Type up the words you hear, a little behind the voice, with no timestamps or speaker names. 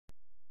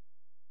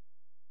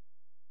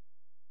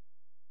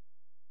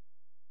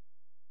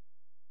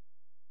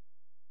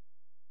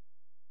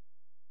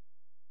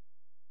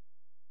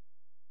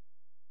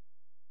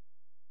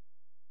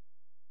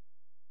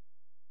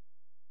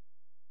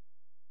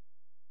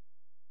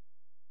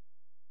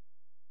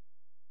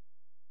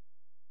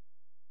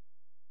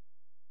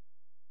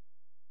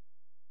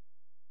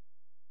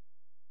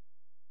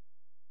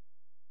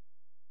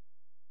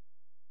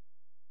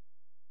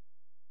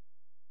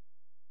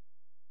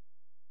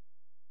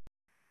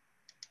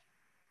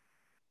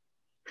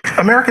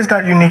America's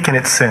not unique in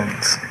its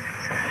sins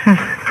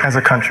as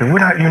a country. We're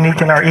not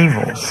unique in our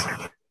evils,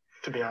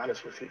 to be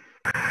honest with you.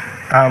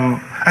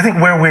 I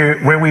think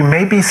where we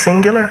may be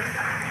singular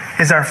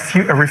is our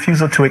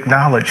refusal to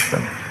acknowledge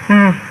them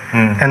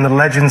and the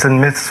legends and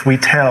myths we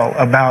tell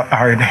about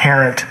our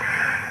inherent,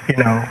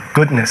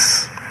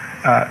 goodness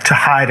to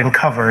hide and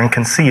cover and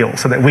conceal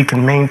so that we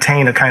can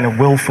maintain a kind of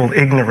willful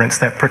ignorance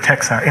that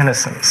protects our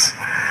innocence.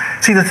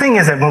 See, the thing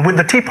is that when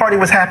the Tea Party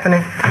was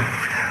happening,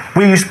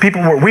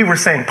 we were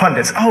saying,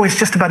 pundits, oh, it's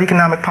just about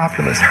economic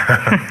populism.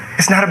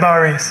 It's not about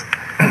race.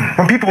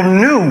 When people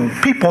knew,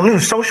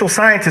 social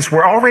scientists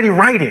were already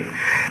writing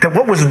that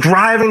what was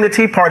driving the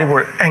Tea Party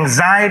were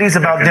anxieties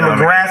about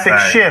demographic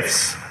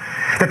shifts,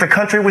 that the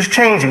country was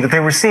changing, that they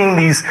were seeing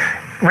these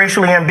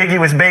racially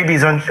ambiguous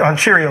babies on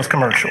Cheerios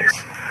commercials,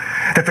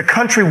 that the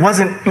country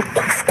wasn't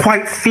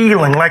quite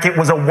feeling like it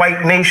was a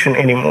white nation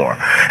anymore.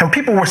 And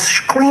people were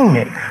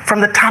screaming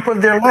from the top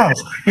of their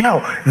lungs,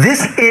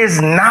 this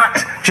is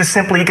not just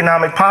simply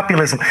economic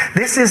populism.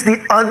 This is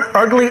the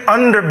ugly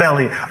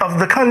underbelly of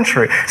the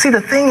country. See,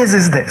 the thing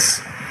is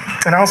this,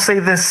 and I'll say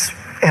this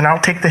and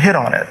I'll take the hit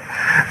on it.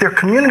 There are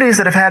communities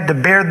that have had to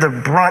bear the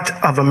brunt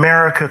of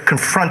America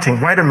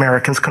white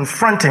Americans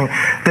confronting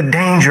the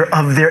danger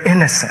of their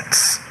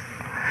innocence.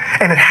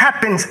 And it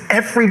happens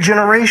every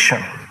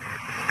generation.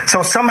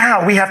 So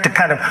somehow we have to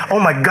kind of, oh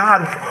my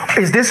God,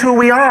 is this who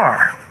we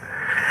are?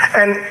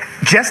 And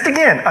just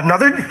again,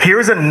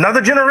 here's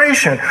another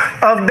generation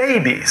of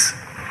babies.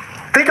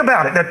 Think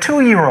about it, that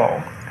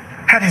 2-year-old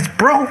had his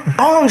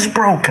bones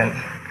broken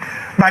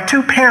by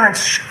 2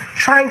 parents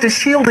trying to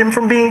shield him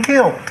from being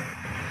killed.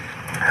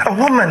 A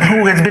woman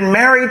who has been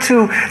married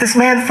to this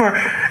man for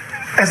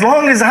as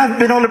long as I've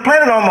been on the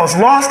planet almost,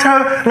 lost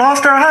her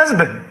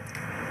husband.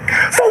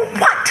 For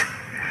what?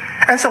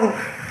 And so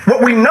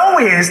what we know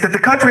is that the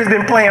country has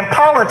been playing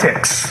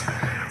politics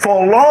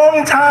for a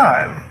long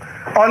time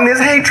on this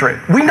hatred.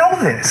 We know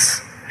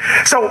this.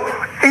 So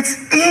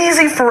it's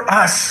easy for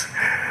us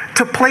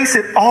to place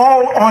it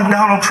all on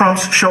Donald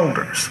Trump's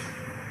shoulders.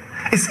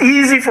 It's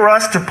easy for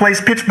us to place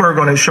Pittsburgh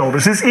on his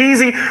shoulders. It's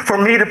easy for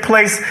me to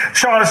place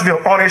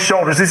Charlottesville on his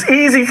shoulders. It's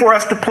easy for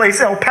us to place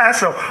El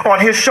Paso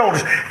on his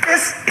shoulders.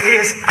 This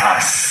is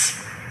us.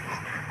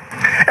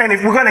 And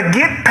if we're going to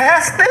get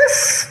past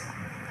this,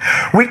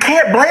 we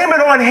can't blame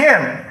it on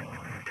him.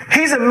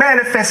 He's a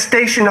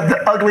manifestation of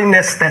the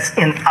ugliness that's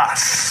in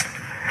us.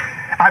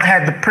 I've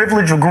had the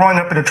privilege of growing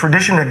up in a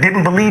tradition that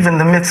didn't believe in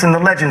the myths and the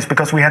legends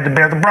because we had to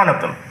bear the brunt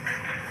of them.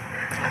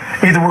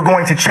 Either we're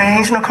going to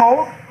change,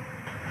 Nicole,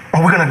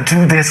 or we're going to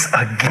do this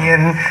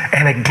again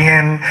and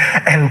again,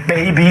 and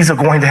babies are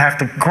going to have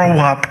to grow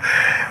up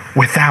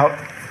without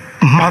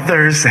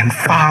mothers and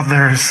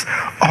fathers,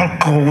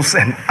 uncles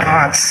and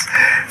aunts,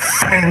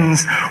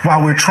 friends,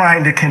 while we're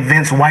trying to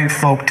convince white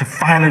folk to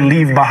finally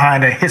leave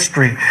behind a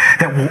history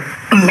that will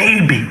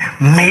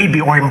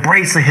maybe, or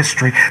embrace a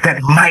history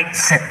that might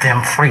set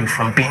them free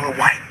from being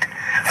white.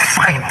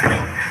 Finally.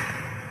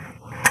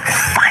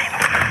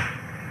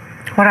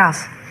 What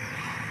else?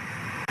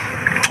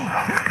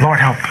 Lord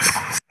help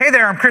us. Hey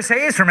there, I'm Chris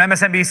Hayes from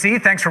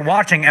MSNBC. Thanks for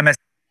watching MS.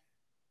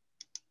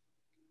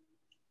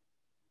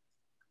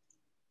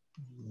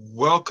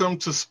 Welcome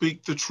to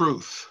Speak the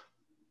Truth.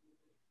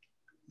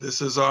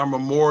 This is our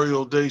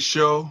Memorial Day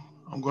show.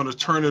 I'm going to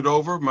turn it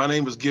over. My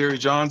name is Gary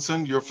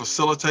Johnson, your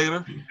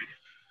facilitator. I'm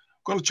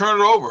going to turn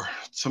it over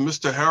to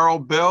Mr.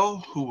 Harold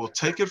Bell, who will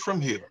take it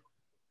from here.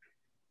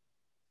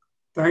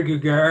 Thank you,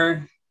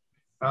 Gary.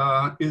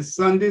 It's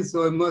Sunday,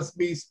 so it must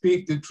be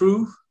Speak the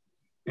Truth.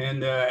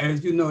 And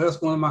as you know,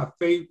 that's one of my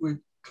favorite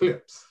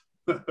clips.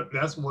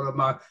 That's one of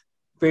my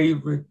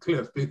favorite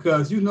clips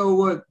because you know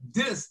what?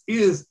 This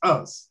is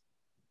us.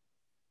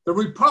 The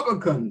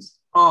Republicans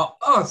are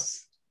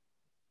us.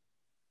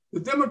 The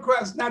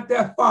Democrats not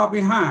that far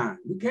behind.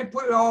 We can't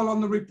put it all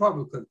on the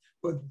Republicans,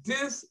 but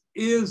this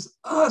is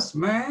us,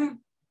 man.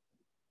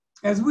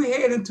 As we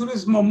head into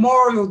this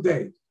Memorial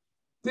Day,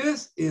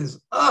 this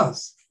is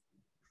us.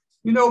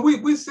 You know,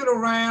 we sit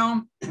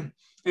around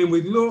and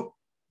we look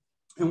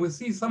and we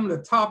see some of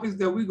the topics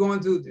that we're going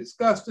to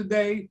discuss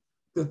today.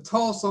 The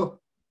Tulsa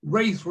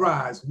race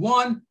riots,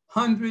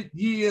 100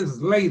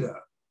 years later.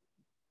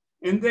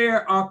 And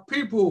there are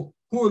people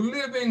who are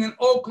living in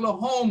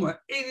Oklahoma,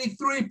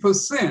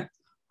 83%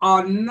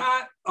 are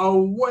not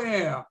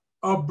aware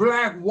of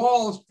Black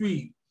Wall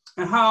Street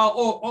and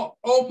how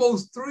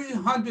almost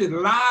 300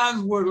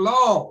 lives were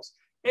lost,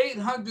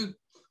 800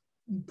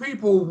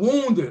 people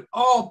wounded,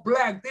 all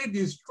Black. They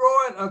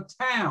destroyed a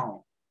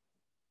town.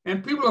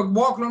 And people are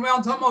walking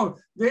around talking about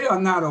they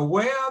are not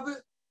aware of it.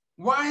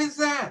 Why is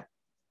that?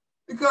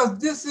 Because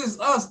this is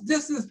us.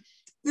 This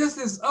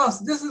is us.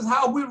 This is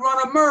how we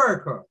run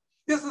America.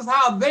 This is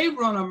how they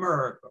run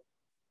America.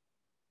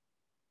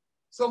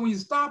 So when you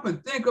stop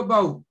and think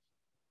about,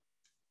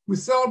 we're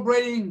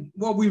celebrating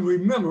what we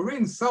remember. We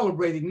ain't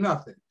celebrating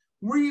nothing.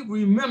 We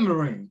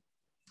remember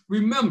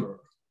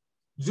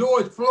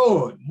George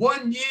Floyd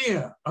 1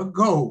 year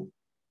ago,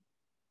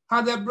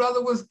 how that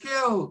brother was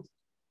killed.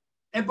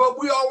 But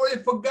we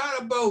already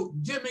forgot about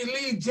Jimmy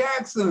Lee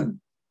Jackson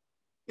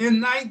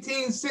in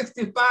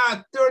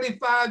 1965,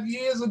 35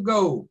 years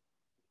ago,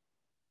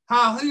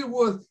 how he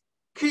was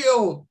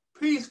killed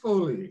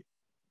peacefully,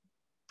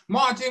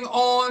 marching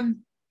on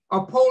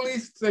a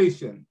police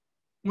station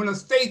when a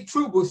state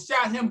trooper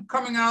shot him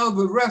coming out of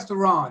a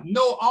restaurant.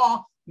 No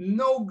arm,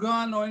 no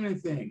gun or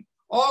anything.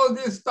 All of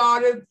this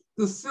started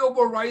the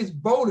civil rights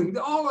voting.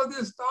 All of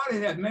this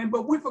started that, man,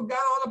 but we forgot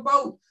all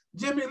about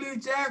Jimmy Lee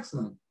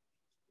Jackson.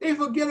 They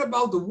forget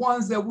about the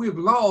ones that we've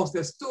lost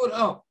that stood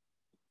up.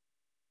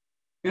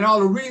 And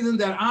all the reason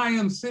that I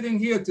am sitting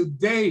here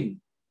today,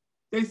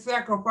 they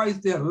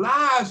sacrificed their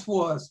lives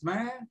for us,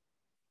 man.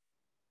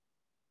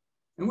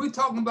 And we're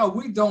talking about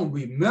we don't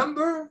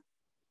remember.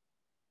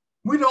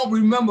 We don't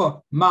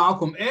remember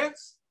Malcolm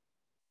X.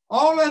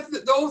 All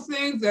those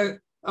things that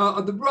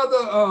the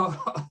brother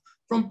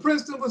from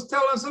Princeton was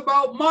telling us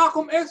about,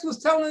 Malcolm X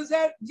was telling us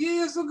that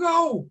years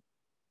ago.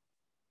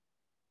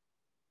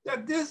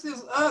 That this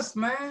is us,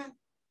 man.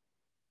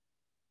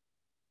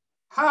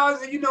 How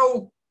is it, you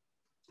know,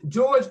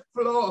 George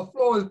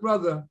Floyd's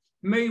brother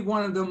made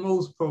one of the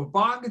most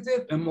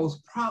provocative and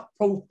most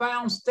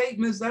profound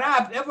statements that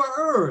I've ever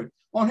heard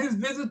on his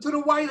visit to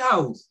the White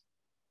House.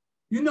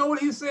 You know what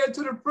he said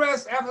to the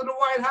press after the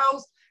White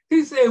House?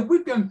 He said,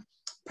 we can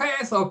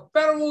pass a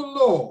federal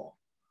law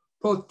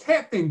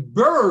protecting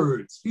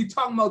birds. He's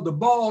talking about the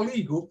bald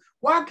eagle.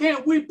 Why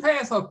can't we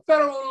pass a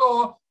federal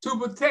law to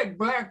protect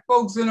Black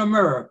folks in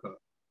America?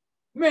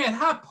 Man,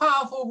 how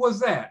powerful was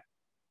that?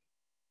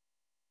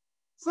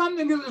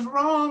 Something is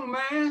wrong,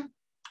 man.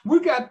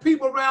 We got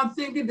people around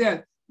thinking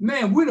that,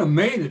 man, we done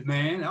made it,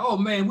 man. Oh,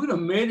 man, we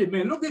done made it,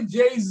 man. Look at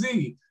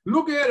Jay-Z.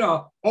 Look at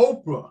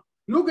Oprah.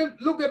 Look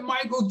at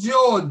Michael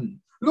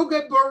Jordan. Look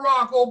at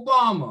Barack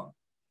Obama.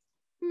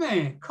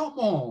 Man, come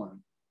on.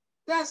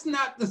 That's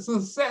not the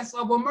success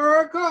of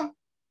America.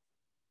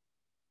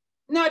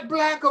 Not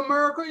Black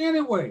America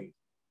anyway.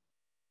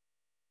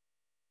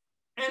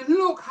 And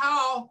look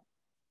how,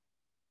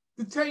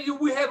 to tell you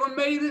we haven't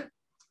made it,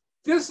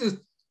 this is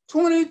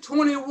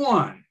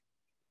 2021.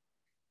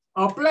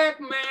 A Black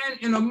man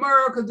in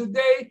America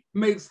today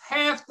makes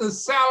half the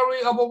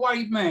salary of a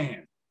white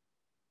man.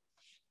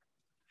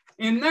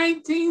 In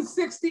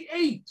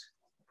 1968,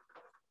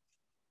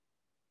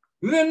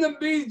 Lyndon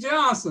B.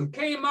 Johnson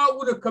came out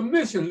with a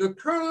commission, the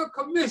Kerner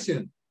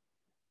Commission.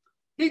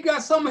 He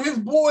got some of his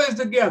boys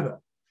together.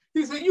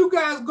 He said, you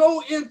guys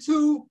go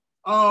into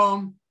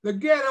the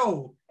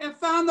ghetto and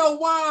find out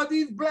why are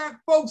these Black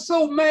folks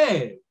so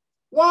mad?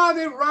 Why are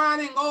they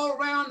riding all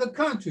around the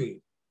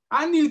country?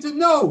 I need to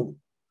know.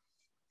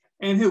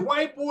 And his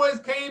white boys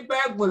came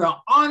back with an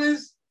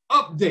honest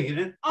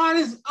update,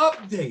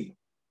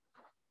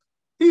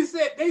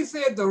 They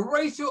said the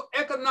racial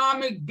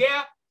economic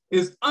gap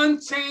is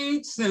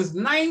unchanged since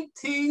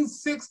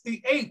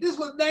 1968. This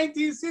was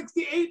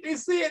 1968, they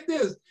said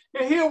this.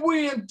 And here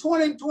we in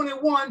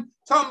 2021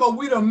 talking about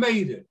we done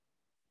made it.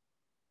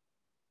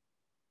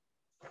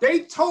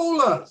 They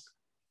told us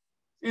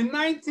in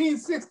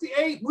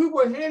 1968, we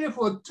were headed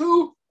for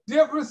two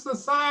different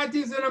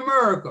societies in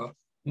America,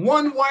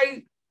 one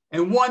white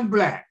and one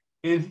Black.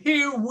 And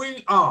here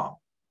we are.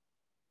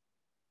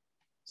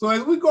 So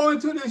as we go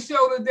into this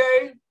show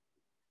today,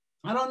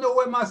 I don't know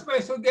what my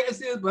special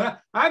guest is,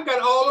 but I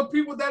got all the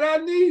people that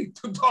I need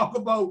to talk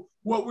about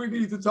what we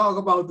need to talk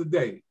about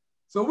today.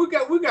 So we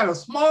got a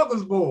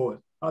smorgasbord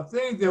of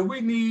things that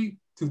we need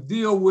to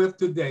deal with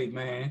today,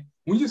 man.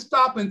 When you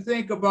stop and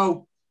think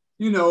about,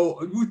 you know,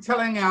 we're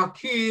telling our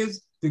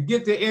kids to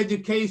get their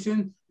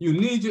education, you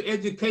need your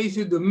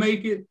education to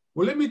make it.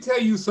 Well, let me tell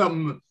you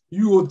something,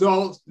 you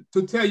adults,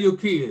 to tell your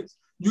kids.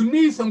 You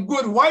need some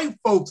good white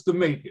folks to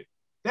make it.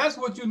 That's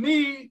what you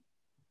need.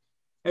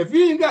 If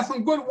you ain't got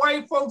some good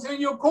white folks in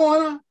your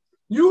corner,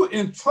 you're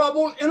in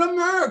trouble in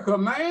America,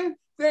 man.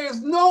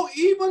 There's no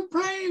even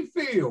playing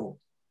field.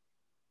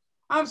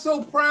 I'm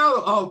so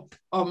proud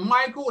of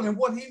Michael and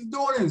what he's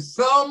doing in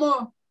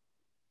Selma.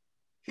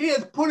 He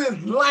has put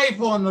his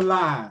life on the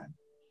line.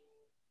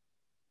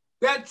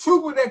 That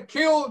trooper that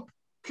killed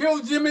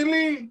Jimmy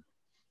Lee,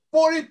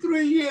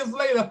 43 years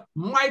later,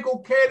 Michael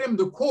carried him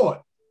to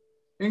court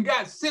and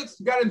got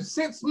him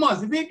 6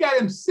 months. If he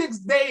got him 6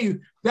 days,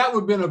 that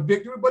would have been a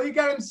victory, but he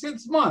got him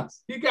 6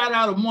 months. He got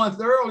out a month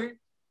early.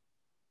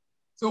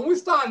 So when we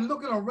started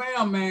looking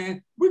around,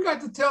 man, we got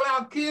to tell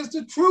our kids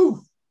the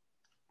truth.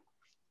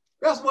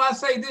 That's why I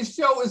say this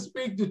show is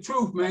Speak the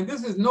Truth, man.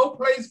 This is no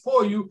place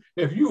for you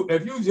if you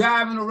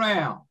jiving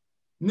around,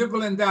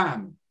 nickel and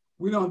diamond.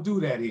 We don't do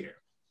that here.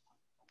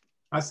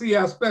 I see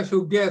our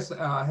special guest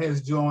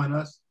has joined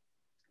us.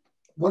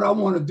 What I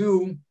want to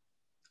do,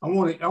 I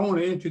want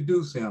to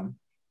introduce him.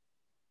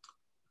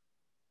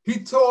 He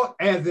taught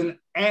as an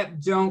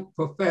adjunct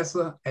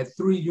professor at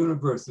 3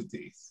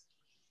 universities.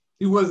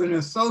 He was an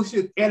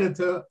associate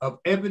editor of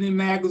Ebony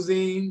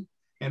magazine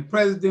and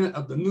president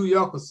of the New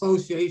York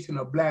Association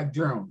of Black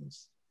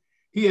Journalists.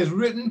 He has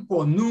written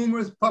for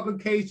numerous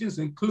publications,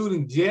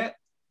 including Jet,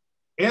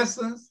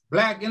 Essence,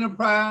 Black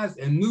Enterprise,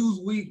 and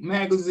Newsweek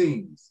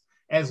magazines,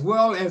 as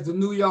well as the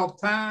New York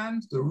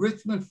Times, the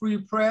Richmond Free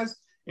Press,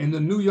 and the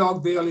New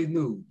York Daily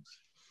News.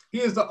 He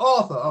is the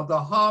author of the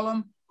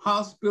Harlem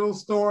Hospital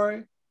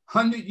Story,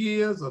 100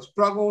 Years of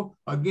Struggle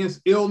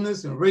Against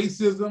Illness and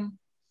Racism,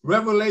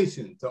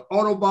 Revelation, the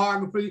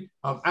autobiography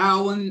of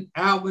Alvin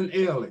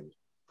Ailey,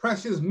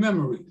 Precious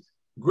Memories,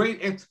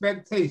 Great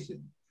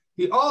Expectation.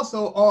 He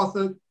also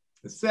authored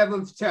The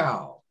Seventh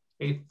Child,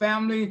 a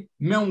family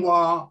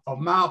memoir of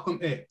Malcolm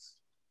X.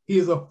 He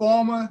is a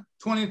former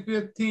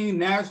 2015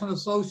 National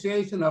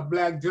Association of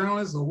Black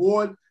Journalists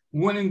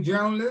award-winning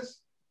journalist.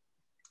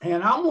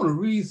 And I want to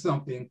read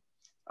something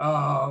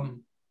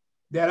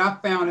that I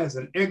found as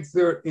an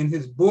excerpt in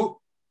his book.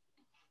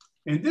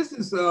 And this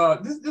is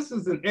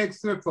an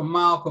excerpt from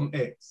Malcolm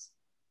X.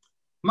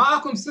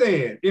 Malcolm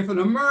said, if an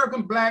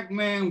American Black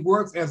man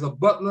works as a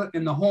butler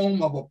in the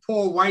home of a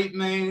poor white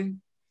man,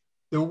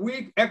 the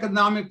weak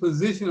economic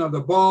position of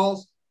the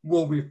boss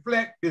will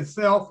reflect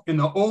itself in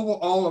the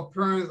overall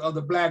appearance of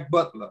the Black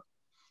butler.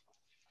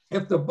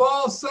 If the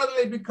boss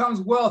suddenly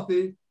becomes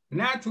wealthy,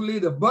 naturally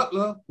the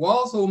butler will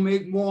also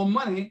make more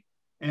money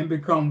and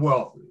become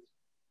wealthy.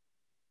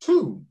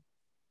 2,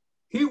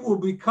 he will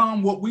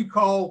become what we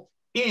call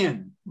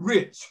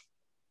rich.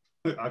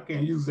 I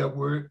can't use that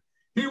word.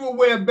 He will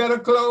wear better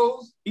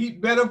clothes,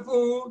 eat better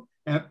food,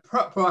 and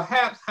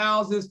perhaps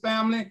house his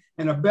family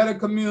in a better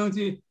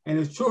community, and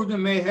his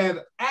children may have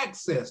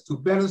access to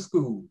better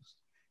schools.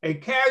 A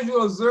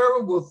casual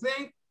observer will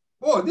think,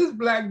 boy, this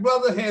Black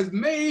brother has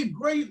made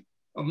great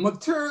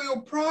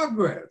material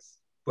progress.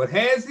 But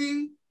has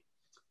he?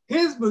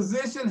 His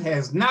position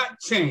has not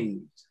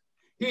changed.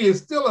 He is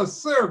still a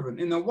servant,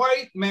 and the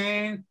white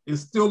man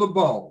is still the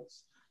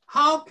boss.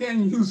 How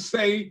can you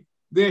say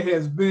there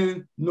has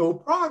been no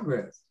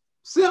progress?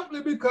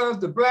 Simply because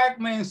the Black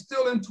man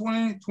still in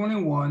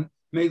 2021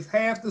 makes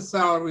half the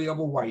salary of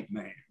a white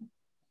man.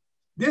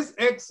 This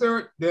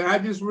excerpt that I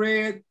just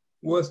read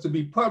was to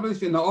be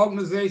published in the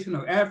Organization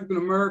of African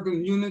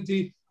American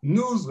Unity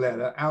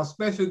newsletter. Our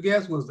special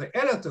guest was the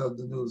editor of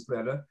the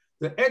newsletter.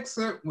 The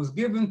excerpt was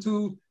given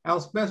to our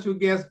special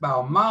guest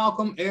by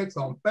Malcolm X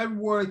on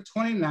February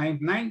 29,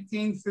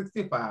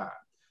 1965,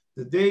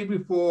 the day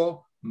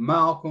before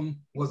Malcolm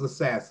was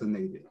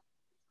assassinated.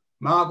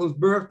 Malcolm's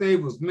birthday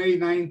was May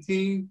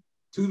 19,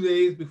 2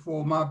 days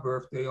before my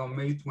birthday on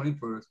May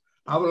 21st.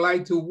 I would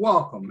like to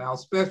welcome our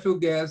special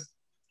guest,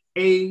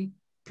 A.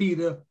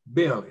 Peter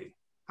Bailey.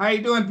 How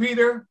you doing,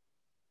 Peter?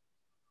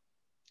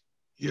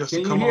 Yes, can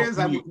you hear us?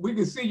 We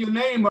can see your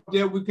name up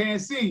there. We can't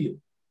see you.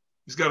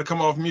 He's got to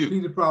come off mute.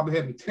 Peter probably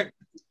having tech.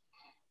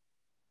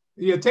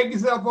 Yeah, take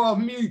yourself off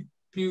mute,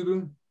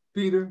 Peter.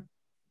 Peter.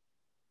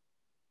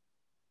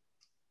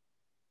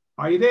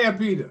 Are you there,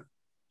 Peter?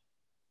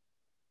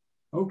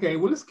 Okay,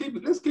 well, let's keep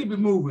it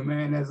moving,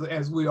 man,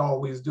 as we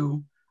always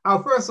do.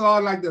 First of all,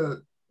 I'd like to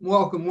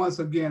welcome once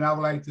again, I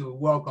would like to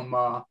welcome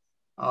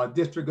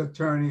District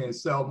Attorney in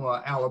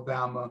Selma,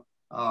 Alabama,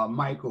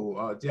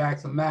 Michael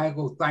Jackson.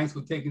 Michael, thanks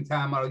for taking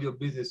time out of your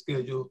busy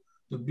schedule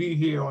to be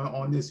here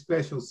on this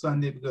special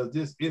Sunday, because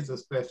this is a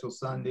special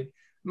Sunday.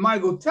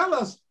 Michael, tell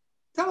us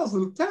a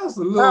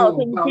little.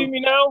 Can you hear me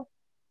now?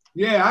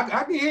 Yeah,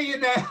 I can hear you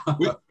now.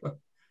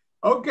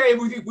 Okay,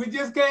 we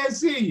just can't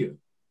see you.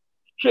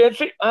 Can't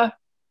see?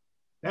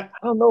 I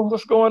don't know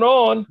what's going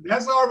on.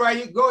 That's all right.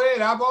 You go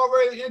ahead. I've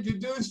already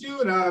introduced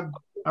you, and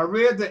I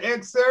read the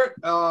excerpt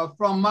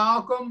from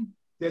Malcolm.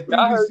 That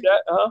I heard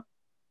that.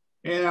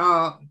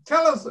 And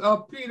tell us,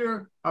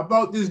 Peter,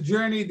 about this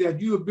journey that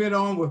you have been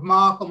on with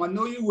Malcolm. I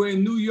know you were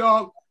in New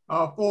York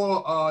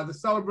for the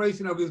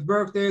celebration of his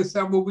birthday a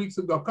couple of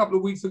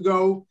weeks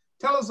ago.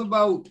 Tell us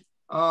about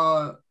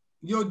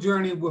your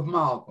journey with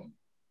Malcolm.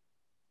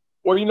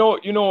 Well,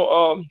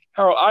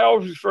 Harold, I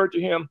always refer to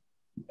him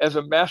as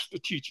a master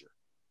teacher.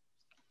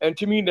 And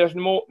to me, there's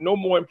no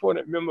more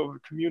important member of the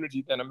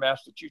community than a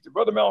master teacher.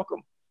 Brother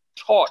Malcolm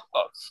taught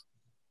us.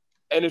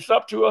 And it's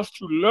up to us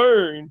to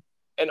learn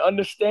and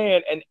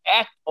understand and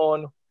act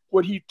on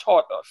what he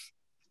taught us.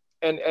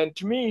 And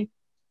to me,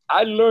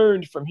 I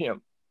learned from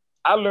him.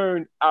 I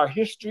learned our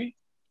history.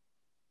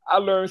 I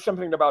learned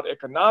something about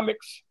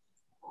economics.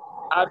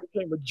 I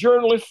became a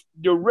journalist,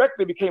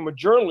 directly became a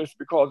journalist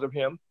because of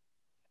him.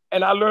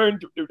 And I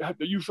learned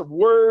the use of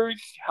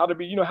words, how to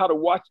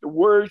watch the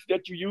words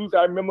that you use.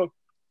 I remember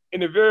in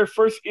the very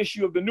first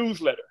issue of the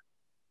newsletter,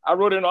 I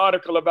wrote an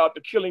article about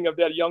the killing of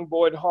that young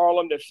boy in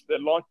Harlem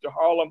that launched the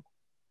Harlem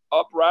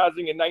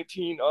uprising in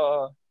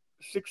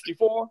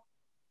 1964.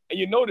 And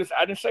you notice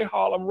I didn't say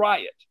Harlem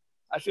riot.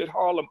 I said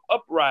Harlem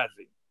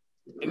uprising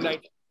in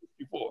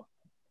 1964.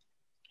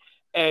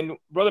 And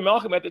Brother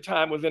Malcolm at the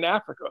time was in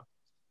Africa,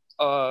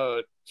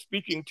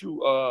 speaking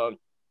to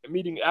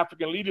meeting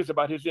African leaders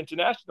about his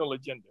international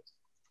agenda.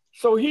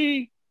 So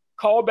he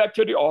called back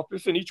to the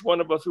office, and each one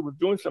of us who was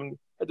doing something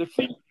had to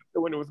think. So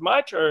when it was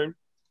my turn,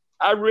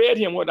 I read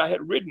him what I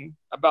had written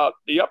about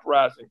the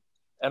uprising.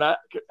 And I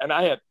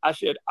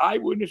said,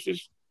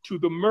 eyewitnesses to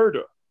the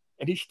murder.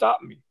 And he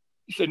stopped me.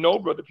 He said, no,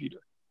 Brother Peter,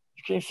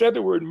 you can't say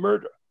the word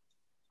murder.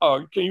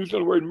 You can't use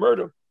the word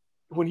murder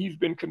when he's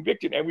been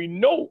convicted. And we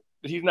know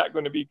that he's not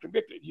going to be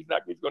convicted. He's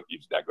not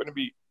going to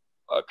be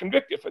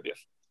convicted for this.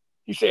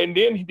 He said, and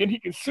then he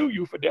can sue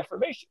you for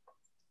defamation.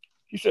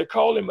 He said,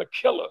 call him a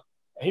killer.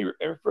 And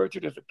he referred to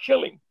it as a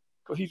killing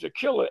because he's a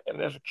killer,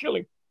 and as a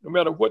killing, no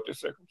matter what the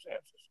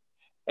circumstances.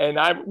 And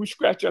we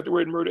scratched out the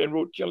word murder and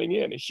wrote killing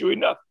in. And sure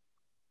enough,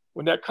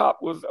 when that cop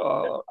was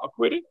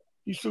acquitted,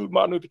 he sued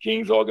Martin Luther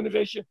King's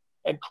organization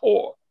and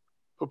CORE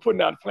for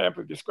putting out a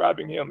pamphlet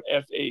describing him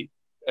as a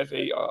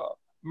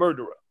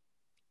murderer.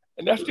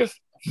 And that's just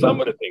some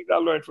of the things I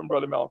learned from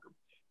Brother Malcolm.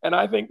 And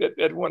I think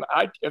that when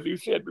as you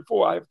said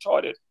before, I have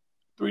taught at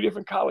 3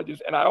 different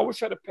colleges, and I always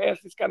try to pass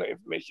this kind of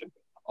information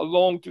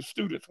along to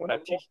students when I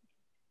teach.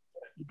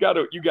 You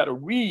gotta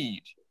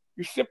read.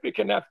 You simply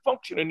cannot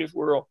function in this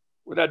world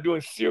without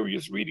doing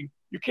serious reading.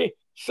 You can't.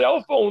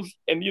 Cell phones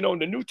and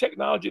the new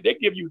technology, they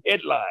give you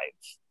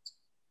headlines.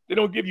 They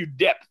don't give you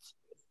depth.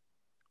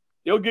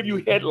 They'll give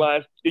you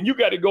headlines, and you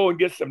got to go and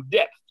get some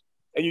depth.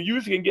 And you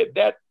usually can get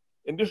that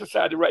in this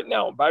society right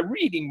now by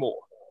reading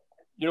more.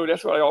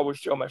 That's what I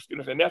always tell my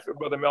students, and that's what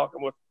Brother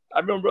Malcolm was. I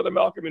remember Brother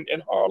Malcolm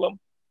in Harlem.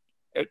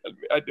 There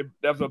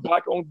was a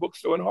Black-owned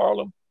bookstore in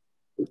Harlem.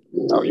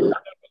 The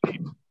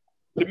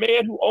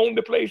man who owned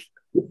the place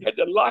had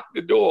to lock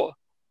the door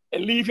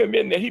and leave him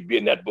in there. He'd be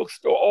in that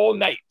bookstore all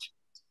night,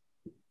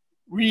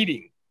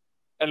 reading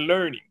and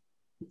learning.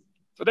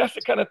 So that's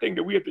the kind of thing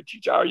that we have to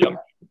teach our young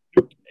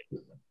people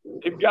today.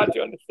 They've got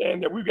to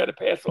understand that we've got to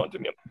pass on to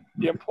them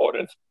the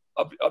importance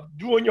of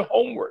doing your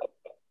homework,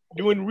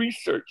 doing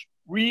research,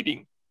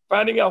 reading,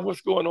 finding out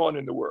what's going on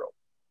in the world.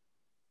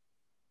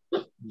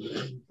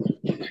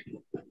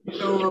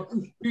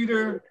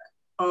 Peter,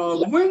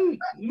 when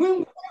would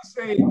you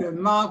say that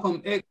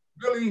Malcolm X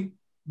really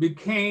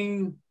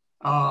became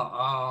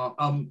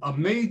a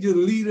major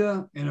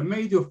leader and a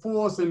major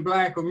force in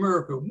Black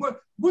America?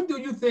 What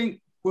do you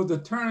think was the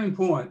turning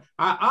point?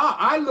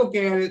 I look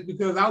at it,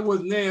 because I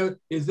wasn't there,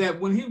 is that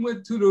when he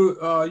went to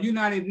the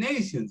United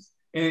Nations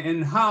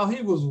and how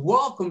he was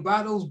welcomed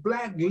by those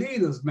Black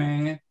leaders,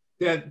 man,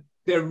 that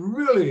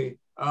really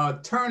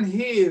turned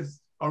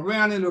heads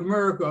around in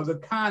America of the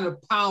kind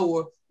of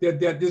power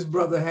that this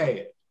brother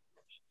had.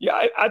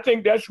 Yeah, I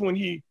think that's when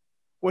he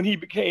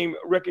became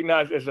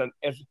recognized as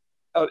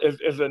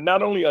a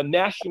not only a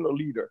national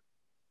leader,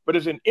 but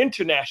as an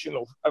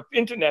international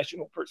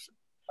person.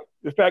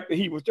 The fact that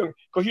he was doing,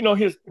 because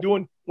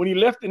when he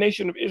left the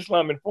Nation of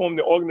Islam and formed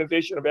the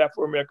Organization of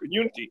Afro-American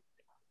Unity,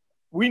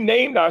 we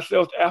named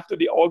ourselves after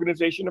the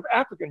Organization of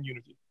African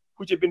Unity,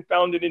 which had been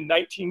founded in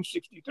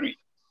 1963.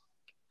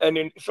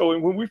 And so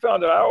when we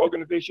founded our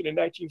organization in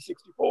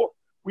 1964,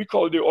 we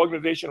called it the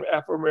Organization of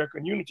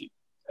Afro-American Unity.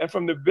 And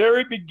from the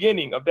very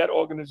beginning of that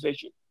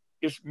organization,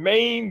 its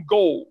main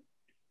goal,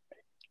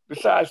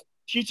 besides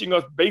teaching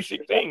us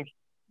basic things,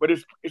 but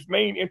its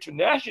main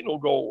international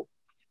goal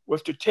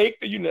was to take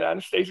the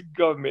United States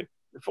government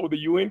before the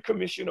UN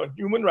Commission on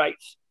Human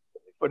Rights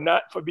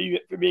for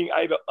being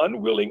either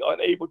unwilling or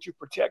unable to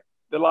protect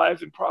the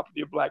lives and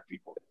property of Black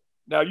people.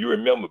 Now, you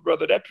remember,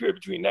 brother, that period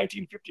between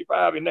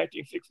 1955 and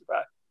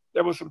 1965,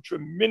 there was some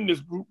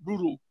tremendous,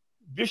 brutal,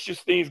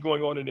 vicious things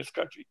going on in this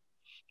country.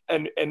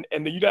 And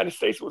the United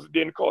States was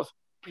then, of course,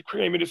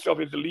 proclaiming itself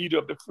as the leader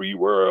of the free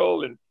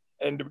world and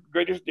the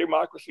greatest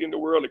democracy in the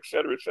world, et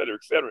cetera, et cetera,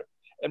 et cetera.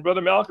 And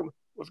Brother Malcolm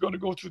was going to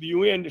go to the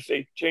UN to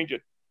say, change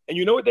it. And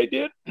you know what they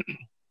did?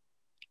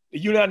 The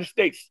United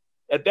States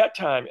at that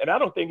time, and I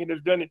don't think it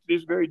has done it to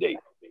this very day,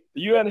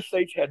 the United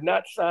States had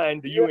not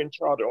signed the UN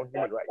Charter on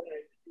Human Rights.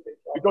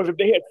 Because if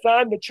they had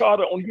signed the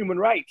Charter on Human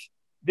Rights,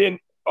 then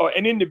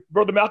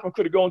Brother Malcolm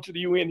could have gone to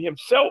the UN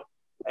himself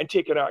and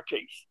taken our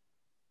case.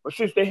 But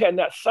since they had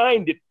not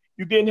signed it,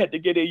 you then had to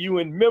get a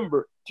UN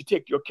member to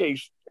take your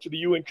case to the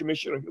UN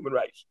Commission on Human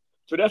Rights.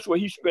 So that's where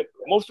he spent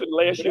most of the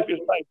last year of his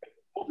life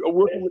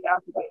working with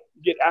Africa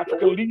to get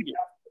African leaders,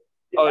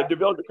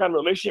 develop a kind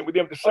of relationship with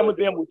them. Some of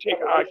them would take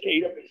our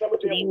case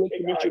to the UN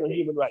Commission on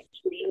Human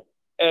Rights.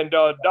 And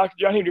Dr.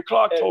 John Henry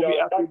Clark told me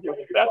after he was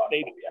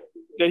assassinated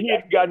that he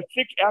had gotten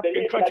 6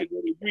 African countries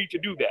that agreed to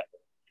do that.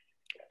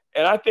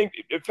 And I think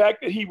the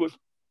fact that he was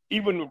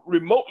even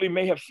remotely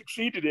may have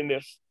succeeded in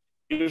this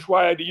is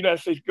why the United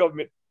States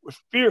government was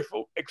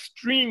fearful,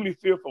 extremely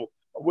fearful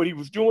of what he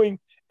was doing.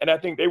 And I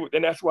think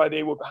and that's why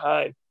they were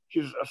behind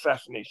his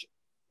assassination.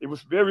 It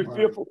was very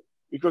fearful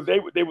because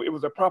it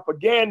was a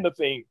propaganda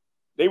thing.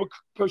 They were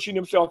pushing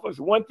themselves as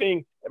one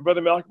thing, and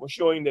Brother Malcolm was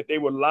showing that they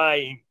were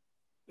lying,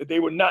 that they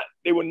were not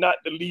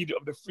the leader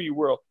of the free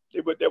world.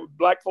 There were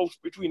Black folks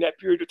between that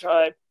period of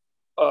time,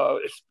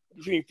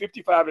 between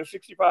 55 and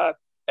 65,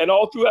 and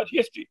all throughout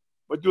history.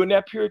 But during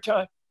that period of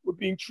time, were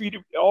being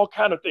treated all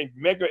kind of things.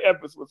 Medgar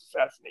Evers was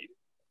assassinated.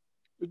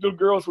 The little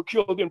girls were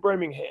killed in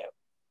Birmingham.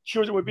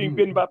 Children were being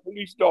bitten by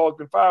police dogs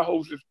and fire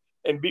hoses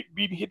and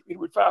being hit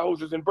with fire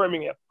hoses in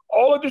Birmingham.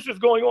 All of this is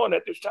going on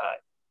at this time.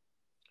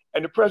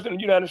 And the president of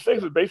the United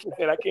States was basically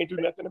saying, I can't do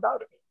nothing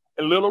about it.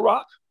 In Little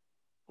Rock,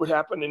 what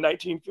happened in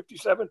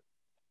 1957,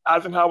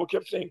 Eisenhower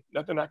kept saying,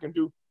 nothing I can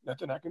do,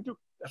 nothing I can do.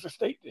 That's a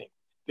state thing.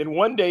 Then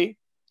one day,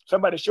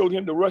 somebody showed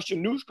him the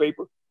Russian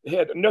newspaper. They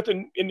had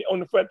nothing on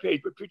the front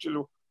page but pictures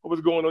of what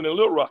was going on in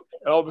Little Rock.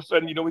 And all of a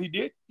sudden, you know what he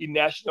did? He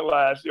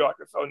nationalized the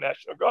Arkansas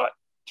National Guard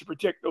to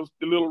protect the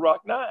Little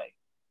Rock Nine.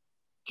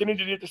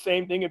 Kennedy did the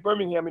same thing in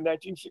Birmingham in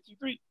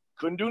 1963.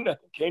 Couldn't do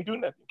nothing, can't do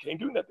nothing, can't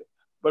do nothing.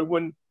 But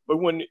when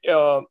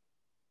it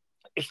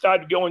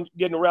started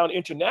getting around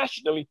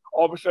internationally,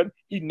 all of a sudden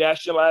he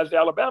nationalized the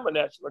Alabama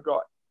National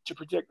Guard to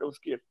protect those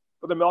kids.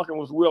 Brother Malcolm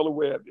was well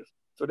aware of this.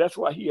 So that's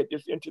why he had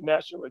this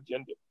international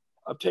agenda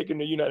of taking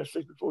the United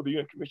States before the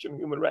UN Commission on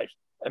Human Rights.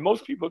 And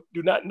most people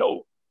do not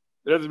know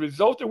that as a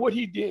result of what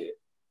he did,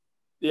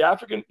 the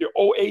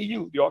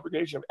OAU, the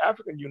Organization of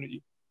African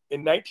Unity,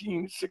 in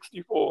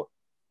 1964,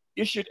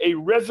 issued a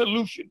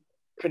resolution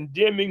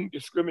condemning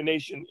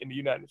discrimination in the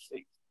United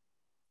States.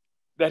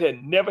 That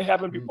had never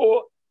happened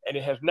before, and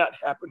it has not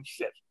happened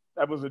since.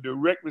 That was a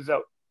direct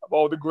result of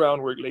all the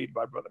groundwork laid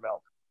by Brother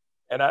Malcolm.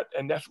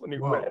 And that's when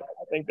I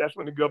think that's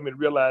when the government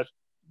realized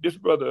this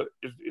brother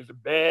is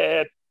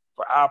bad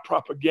for our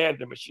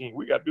propaganda machine.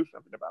 We got to do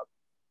something about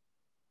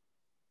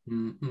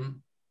it.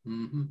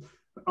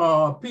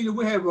 Peter,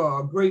 we have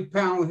a great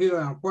panel here,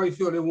 and I'm quite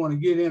sure they want to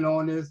get in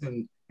on this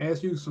and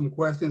ask you some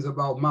questions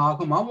about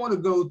Malcolm. I want to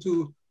go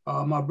to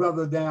my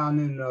brother down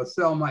in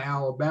Selma,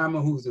 Alabama,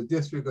 who's the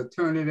district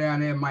attorney down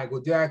there,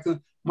 Michael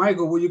Jackson.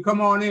 Michael, will you come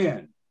on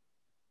in?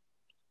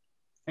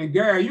 And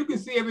Gary, you can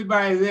see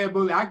everybody there,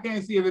 but I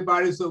can't see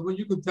everybody, so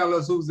you can tell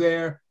us who's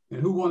there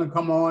and who want to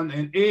come on.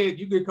 And Ed,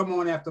 you can come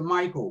on after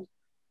Michael.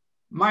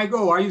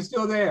 Michael, are you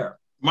still there?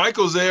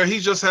 Michael's there. He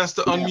just has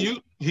to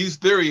unmute.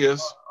 There he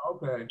is.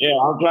 Okay. Yeah,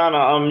 I'm trying to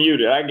unmute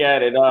it. I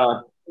got it.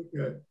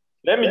 Okay.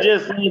 Let me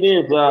just say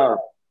this.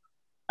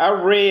 I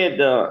read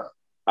the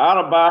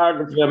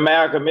autobiography of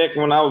Malcolm X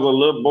when I was a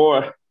little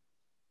boy.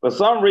 For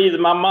some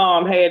reason, my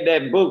mom had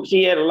that book.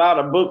 She had a lot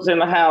of books in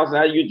the house, and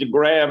I used to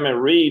grab them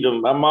and read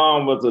them. My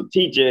mom was a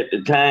teacher at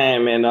the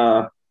time, and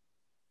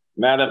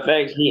matter of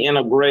fact, she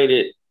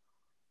integrated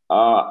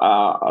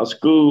a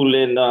school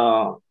in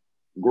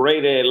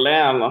Greater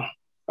Atlanta,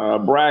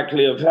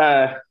 Briarcliff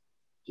High.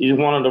 She's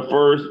one of the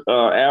first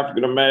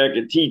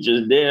African-American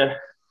teachers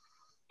there.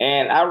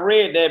 And I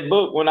read that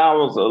book when I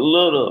was a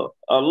little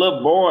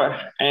boy,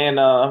 and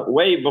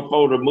way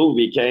before the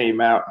movie came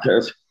out,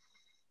 because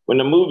when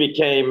the movie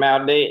came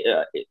out,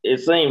 it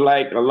seemed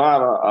like a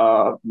lot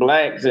of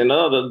blacks and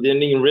others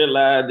didn't even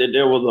realize that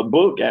there was a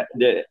book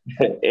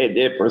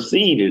that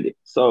preceded it.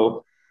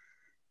 So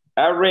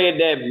I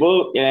read that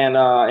book, and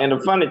the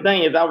funny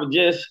thing is I was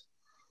just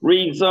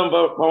reading something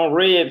on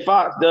Red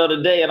Fox the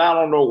other day, and I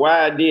don't know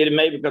why I did it,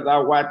 maybe because I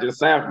was watching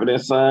Sanford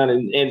and Son,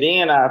 and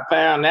then I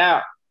found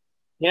out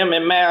him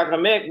and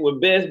Malcolm X were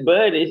best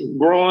buddies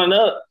growing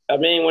up. I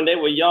mean, when they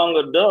were young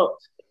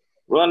adults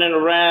running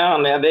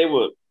around, now they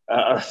were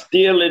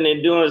stealing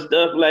and doing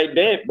stuff like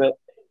that, but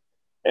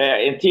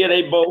until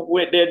they both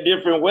went their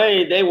different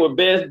ways, they were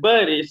best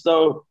buddies.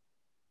 So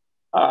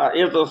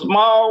it's a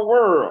small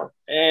world,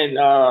 and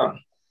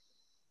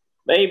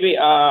maybe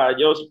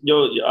your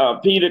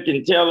Peter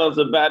can tell us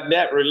about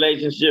that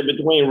relationship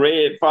between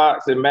Red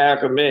Fox and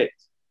Malcolm X.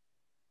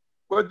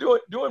 Well,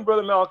 during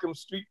Brother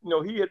Malcolm's street,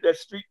 he had that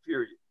street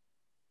period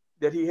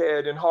that he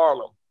had in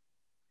Harlem,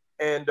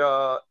 and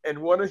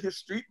one of his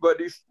street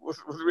buddies was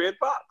Red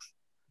Fox,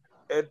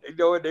 and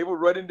they were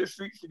running the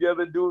streets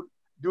together,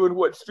 doing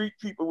what street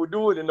people were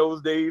doing in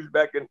those days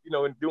back in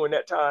during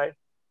that time,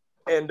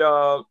 and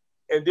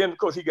then of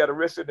course he got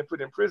arrested and put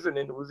in prison,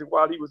 and it was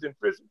while he was in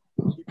prison.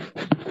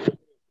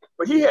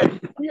 But he had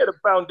a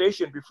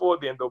foundation before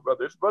then, though,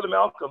 brothers. Brother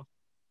Malcolm's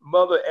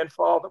mother and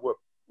father were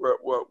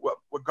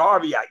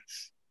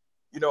Garveyites,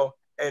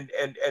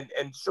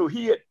 and so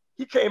he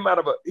came out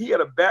of he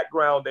had a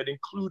background that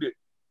included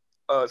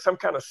some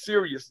kind of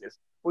seriousness.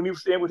 When he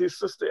was staying with his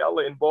sister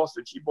Ella in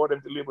Boston, she brought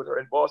him to live with her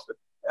in Boston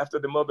after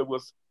the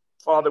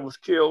father was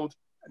killed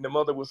and the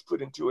mother was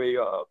put into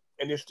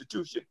an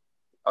institution.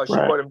 She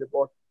brought him to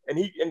Boston,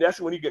 and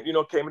that's when he came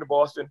into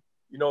Boston,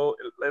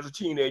 as a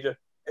teenager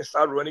and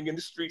started running in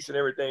the streets and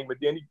everything. But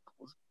then he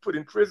was put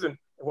in prison,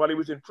 and while he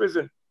was in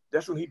prison,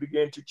 that's when he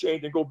began to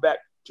change and go back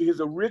to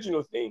his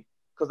original thing.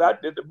 Because I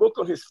did the book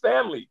on his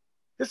family.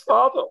 His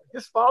father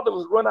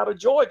was run out of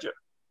Georgia.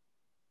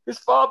 His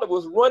father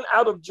was run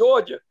out of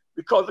Georgia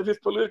because of his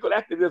political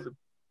activism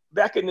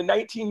back in the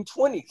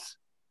 1920s.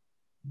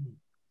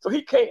 So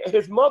he came.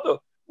 His mother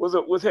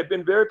had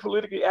been very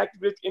politically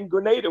active in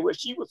Grenada, where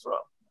she was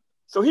from.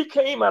 So he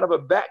came out of a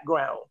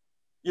background,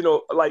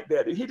 like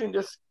that. And he didn't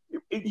just.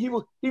 He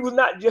was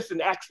not just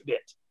an accident.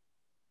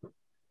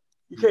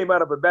 He came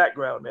out of a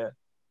background, man,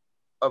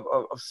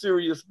 of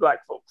serious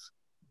black folks.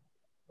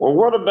 Well,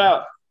 what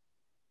about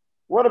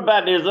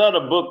this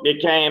other book that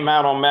came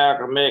out on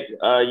Malcolm X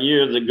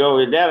years ago?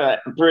 Is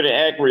that a pretty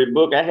accurate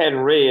book? I hadn't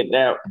read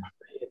that.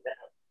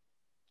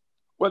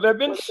 Well, there have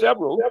been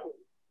several.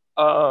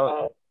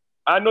 I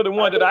know the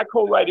one that I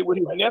co-wrote with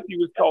his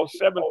nephew is called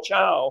Seventh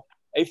Child,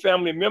 a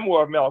family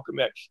memoir of Malcolm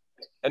X.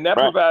 And that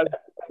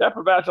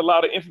provides a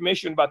lot of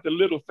information about the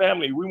little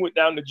family. We went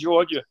down to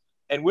Georgia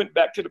and went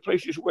back to the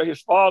places where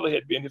his father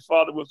had been. His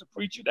father was a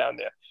preacher down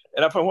there.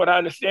 And from what I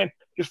understand,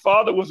 his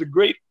father was a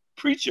great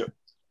preacher.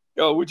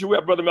 which is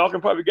where Brother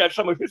Malcolm probably got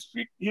some of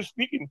his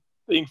speaking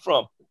thing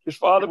from. His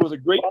father was a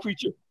great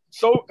preacher,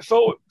 so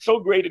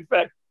great, in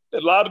fact,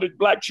 that a lot of the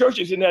black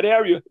churches in that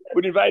area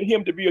would invite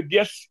him to be a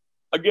guest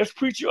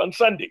preacher on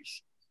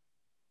Sundays.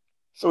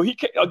 So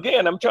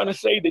again, I'm trying to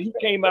say that he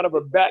came out of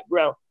a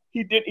background.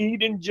 He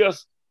didn't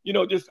just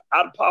just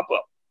out pop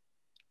up.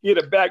 He had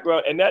a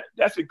background, and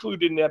that's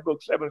included in that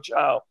book, Seventh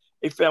Child,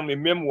 a family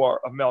memoir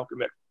of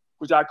Malcolm X,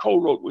 which I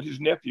co-wrote with his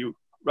nephew,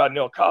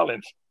 Rodnell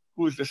Collins,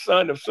 who is the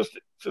son of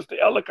Sister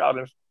Ella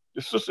Collins,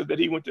 the sister that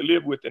he went to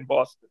live with in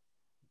Boston.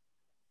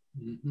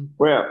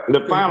 Well,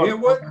 the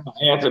final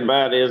answer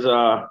about is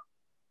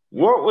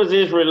what was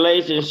his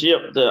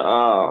relationship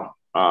to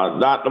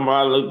Dr.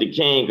 Martin Luther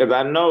King? Because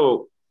I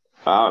know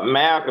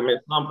Malcolm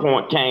at some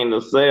point came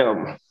to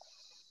Selma.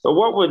 So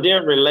what was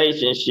their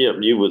relationship,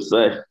 you would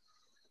say?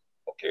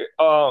 Okay.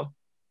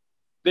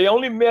 They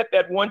only met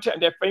that one time.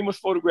 That famous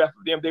photograph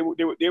of them, they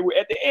were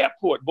at the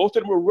airport. Both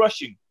of them were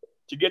rushing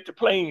to get to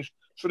planes.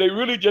 So they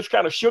really just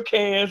kind of shook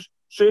hands,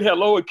 said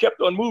hello, and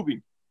kept on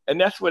moving. And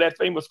that's where that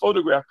famous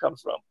photograph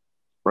comes from.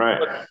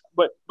 Right.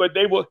 But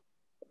they were,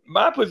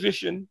 my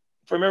position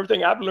from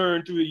everything I've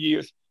learned through the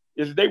years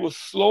is they were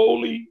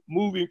slowly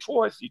moving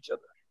towards each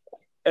other.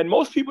 And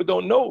most people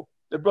don't know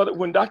that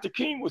when Dr.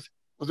 King was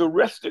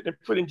arrested and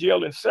put in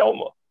jail in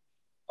Selma,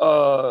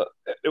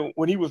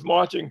 when he was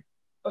marching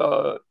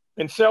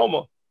in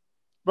Selma,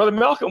 Brother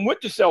Malcolm went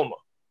to Selma.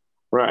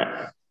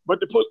 Right. But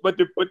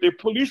the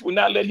police would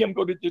not let him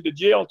go to the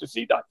jail to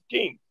see Dr.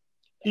 King.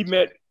 He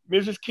met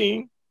Mrs.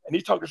 King, and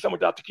he talked to some of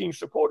Dr. King's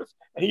supporters.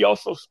 And he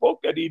also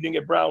spoke that evening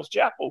at Brown's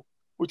Chapel,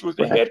 which was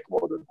the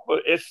headquarters for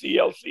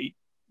SCLC,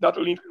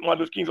 Dr. Martin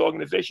Luther King's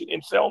organization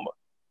in Selma.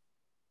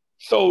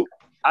 So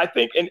I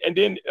think, and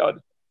then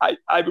I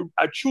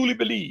truly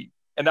believe,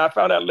 and I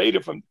found out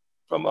later from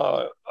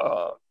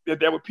that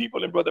there were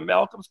people in Brother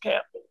Malcolm's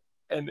camp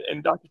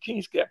and Dr.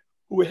 King's camp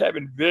who were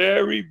having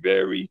very,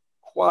 very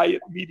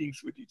quiet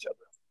meetings with each other.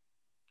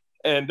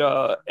 And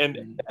I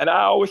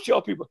always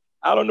tell people,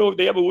 I don't know if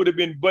they ever would have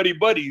been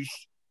buddies,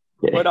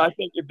 but I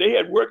think if they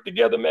had worked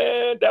together,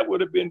 man, that would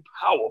have been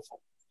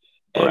powerful.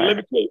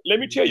 And let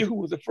me tell you who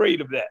was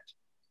afraid of that.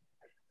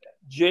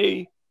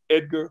 J.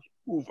 Edgar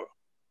Hoover.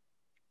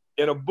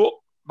 In a book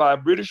by a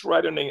British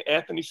writer named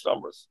Anthony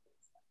Summers,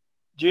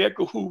 J.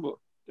 Edgar Hoover,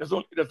 there's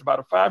about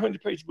a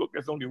 500-page book.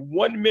 There's only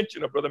one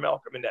mention of Brother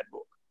Malcolm in that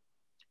book.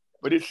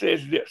 But it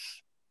says this,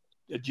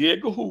 that J.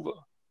 Edgar Hoover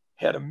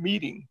had a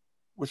meeting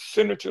with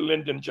Senator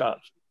Lyndon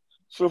Johnson.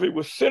 So if it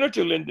was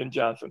Senator Lyndon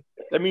Johnson,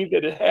 that means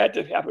that it had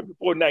to happen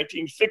before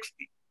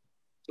 1960,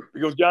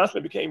 because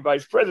Johnson became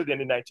vice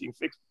president in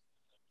 1960.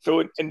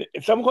 So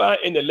somewhere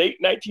in the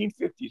late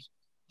 1950s,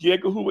 J.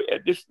 Edgar Hoover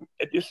at this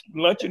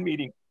luncheon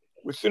meeting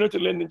with Senator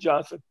Lyndon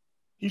Johnson,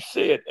 he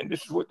said, and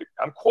this is what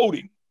I'm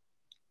quoting,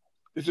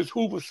 this is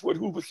what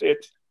Hoover said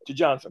to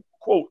Johnson,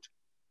 quote,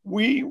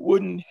 "We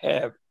wouldn't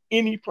have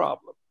any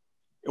problem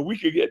if we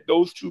could get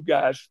those two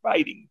guys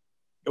fighting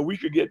and we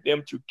could get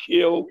them to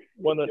kill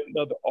one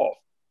another off."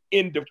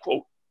 End of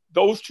quote.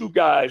 Those two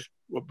guys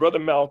were Brother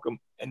Malcolm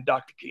and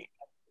Dr. King.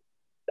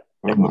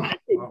 And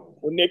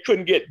when they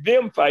couldn't get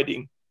them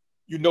fighting,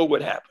 you know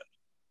what happened.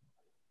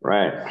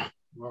 Right.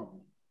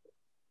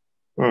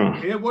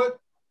 Edward?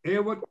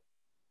 Good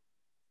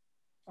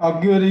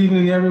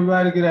evening,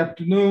 everybody. Good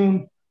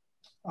afternoon.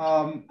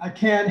 I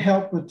can't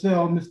help but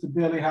tell Mr.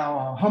 Bailey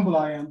how humble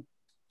I am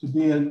to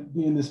be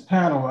in this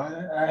panel.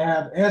 I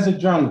have, as a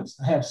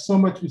journalist, I have so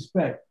much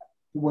respect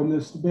for what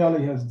Mr.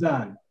 Bailey has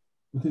done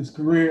with his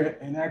career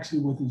and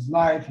actually with his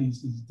life.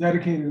 He's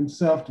dedicated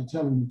himself to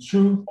telling the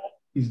truth.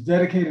 He's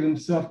dedicated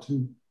himself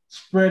to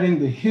spreading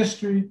the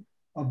history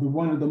of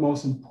one of the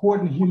most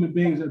important human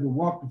beings that ever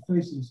walked the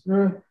face of this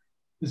earth,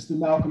 Mr.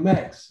 Malcolm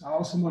X. I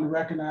also want to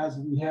recognize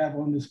that we have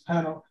on this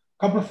panel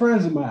a couple of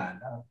friends of mine,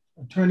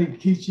 Attorney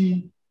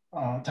Kichi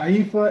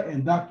Taifa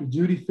and Dr.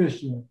 Judy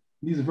Fisher.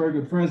 These are very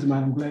good friends of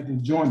mine. I'm glad they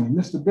joined me.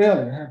 Mr.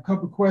 Bailey, I have a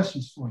couple of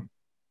questions for you.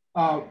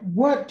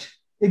 What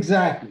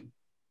exactly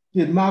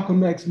did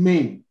Malcolm X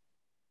mean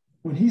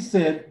when he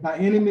said, "by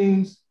any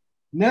means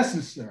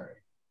necessary"?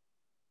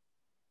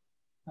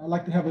 I'd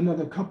like to have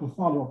another couple of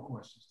follow-up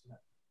questions to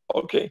that.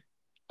 Okay.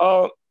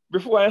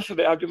 Before I answer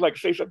that, I'd just like to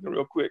say something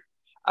real quick.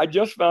 I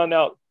just found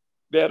out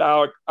that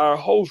our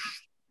host,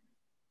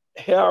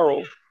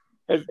 Harold,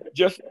 has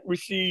just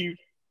received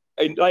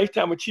a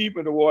Lifetime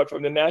Achievement Award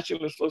from the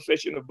National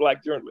Association of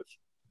Black Journalists.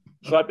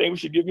 So I think we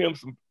should give him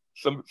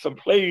some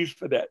praise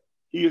for that.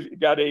 He has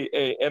got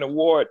an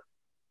award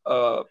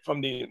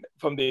from the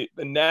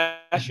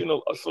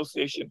National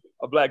Association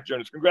of Black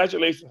Journalists.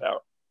 Congratulations,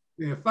 Harold.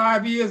 Yeah,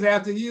 5 years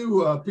after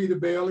you, Peter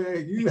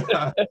Bailey,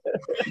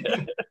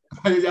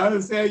 I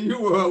understand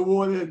you were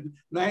awarded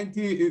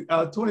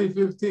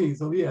 2015.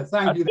 So yeah,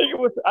 thank you.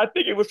 I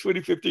think it was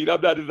 2015.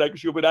 I'm not exactly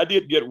sure, but I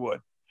did get one.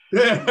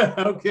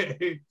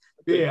 Okay.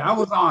 Yeah, I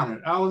was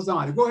honored.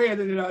 Go ahead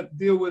and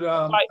deal with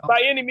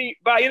by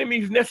any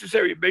means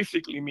necessary.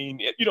 Basically, mean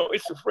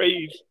it's a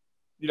phrase,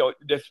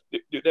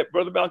 that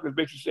Brother Malcolm is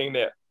basically saying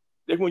that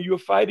when you're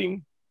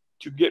fighting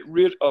to get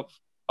rid of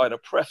an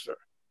oppressor,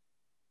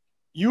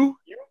 You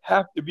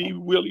have to be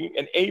willing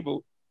and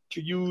able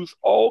to use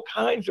all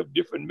kinds of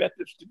different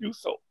methods to do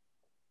so.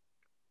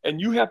 And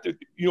you have to,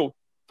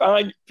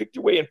 pick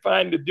your way and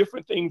find the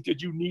different things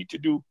that you need to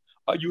do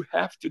or you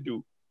have to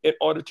do in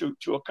order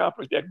to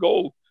accomplish that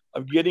goal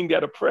of getting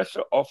that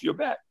oppressor off your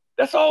back.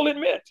 That's all it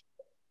meant.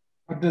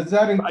 But does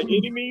that include, by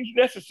any means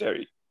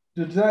necessary?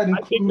 Does that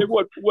include? I think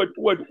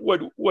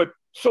that what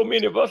so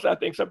many of us, I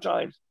think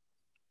sometimes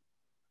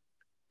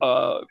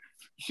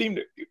seem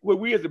to, what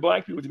we as the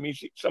Black people, to me,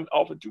 some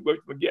often too much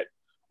forget.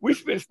 We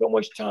spend so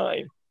much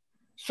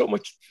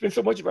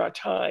of our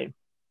time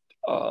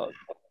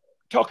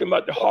talking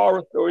about the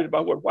horror stories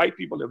about what white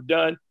people have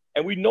done,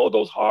 and we know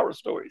those horror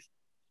stories.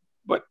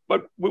 But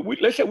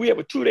let's say we have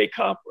a 2-day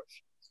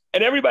conference,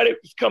 and everybody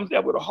comes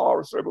out with a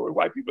horror story about what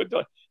white people have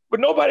done, but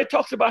nobody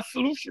talks about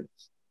solutions.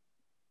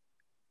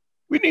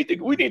 We need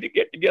to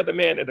get together,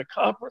 man, at a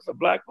conference of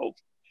Black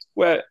folks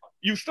where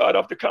you start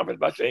off the conference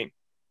by saying,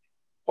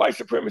 white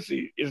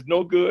supremacy is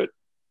no good.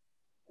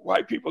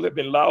 White people have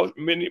been loud.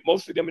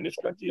 Most of them in this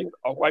country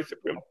are white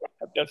supremacists,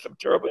 have done some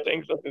terrible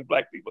things against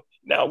Black people.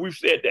 Now we've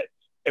said that.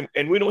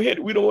 And we don't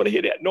want to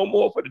hear that no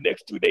more for the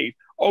next 2 days.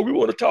 All we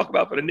want to talk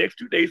about for the next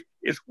 2 days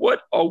is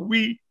what are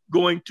we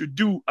going to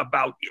do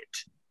about it?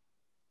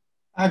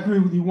 I agree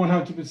with you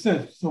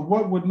 100%. So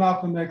what would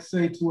Malcolm X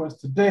say to us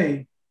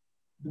today?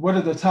 What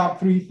are the top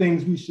 3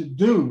 things we should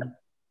do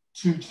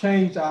to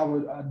change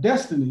our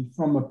destiny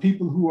from a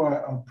people who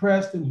are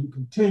oppressed and who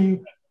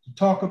continue to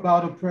talk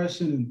about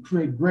oppression and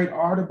create great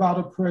art about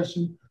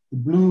oppression, the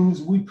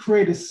blues? We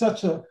created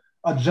such a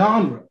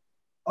genre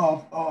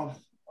of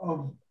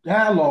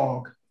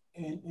dialogue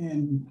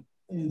and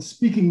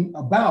speaking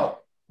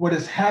about what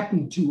has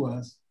happened to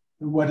us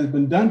and what has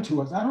been done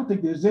to us. I don't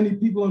think there's any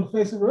people on the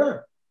face of the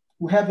earth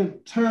who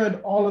haven't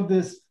turned all of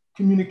this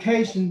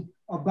communication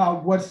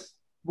about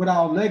what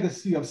our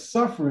legacy of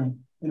suffering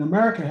in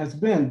America has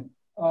been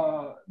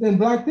than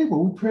Black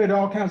people. We created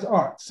all kinds of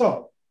art.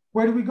 So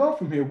where do we go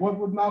from here? What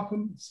would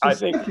Malcolm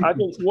specifically? I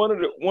think one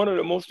of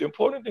the most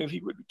important things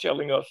he would be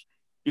telling us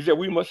is that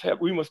we must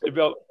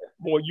develop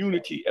more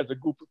unity as a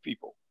group of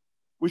people.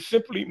 We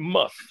simply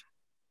must.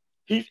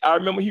 I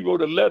remember he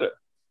wrote a letter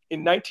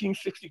in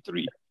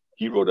 1963.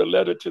 He wrote a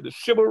letter to the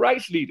civil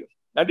rights leaders.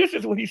 Now, this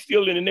is when he's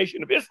still in the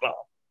Nation of Islam.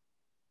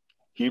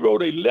 He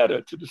wrote a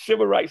letter to the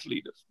civil rights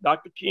leaders,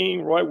 Dr.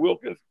 King, Roy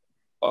Wilkins,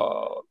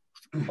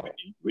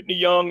 Whitney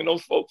Young, and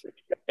those folks.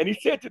 And he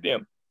said to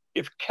them,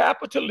 if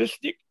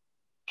capitalistic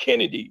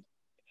Kennedy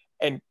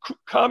and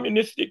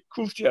communistic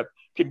Khrushchev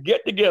can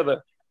get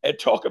together and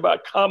talk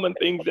about common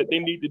things that they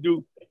need to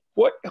do,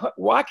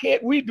 why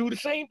can't we do the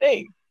same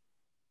thing?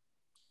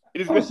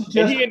 And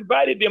he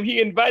invited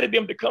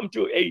them to come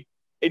to a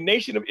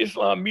Nation of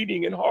Islam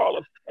meeting in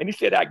Harlem. And he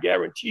said, I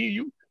guarantee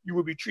you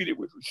will be treated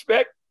with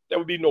respect. There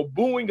will be no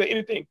booing or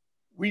anything.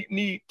 We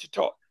need to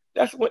talk.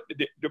 That's what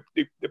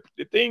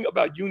the thing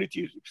about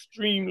unity is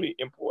extremely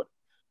important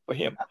for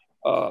him.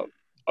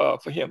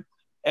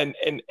 And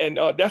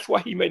that's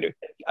why he made it.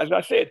 As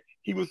I said,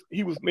 he was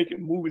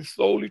moving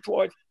slowly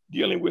towards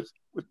dealing with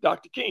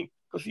Dr. King,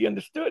 because he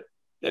understood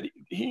that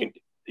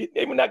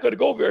they were not going to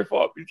go very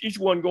far, each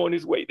one going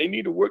his way. They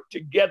need to work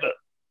together.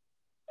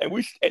 And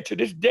to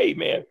this day,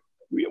 man,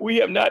 we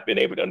have not been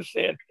able to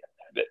understand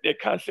that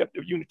concept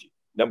of unity.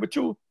 Number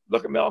 2,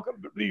 look at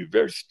Malcolm believed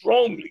very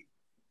strongly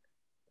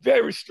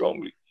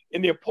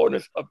in the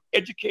importance of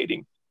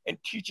educating and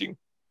teaching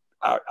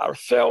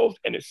ourselves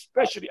and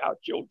especially our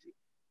children.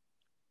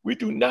 We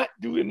do not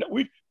do it.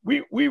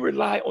 We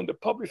rely on the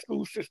public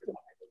school system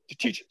to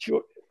teach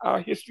our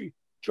history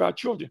to our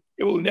children.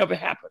 It will never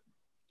happen.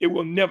 It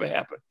will never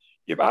happen.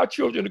 If our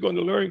children are going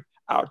to learn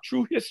our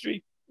true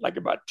history, like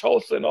about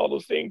Tulsa and all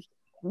those things,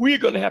 we're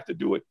going to have to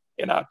do it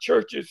in our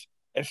churches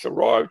and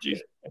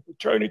sororities and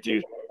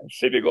fraternities and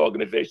civic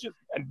organizations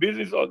and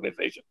business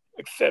organizations,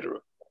 etc.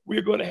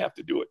 We're going to have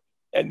to do it.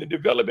 And the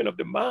development of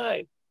the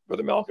mind,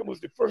 Brother Malcolm was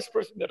the first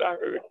person that I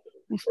heard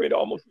who spent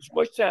almost as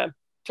much time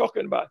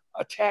talking about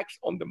attacks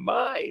on the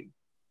mind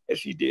as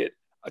he did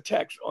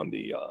attacks on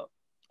the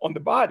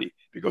body,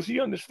 because he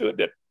understood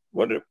that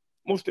one of the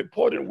most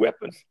important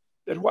weapons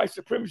that white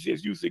supremacy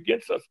has used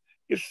against us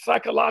is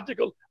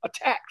psychological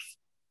attacks.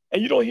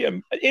 And you don't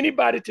hear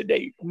anybody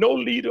today, no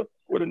leader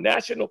with a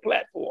national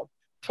platform,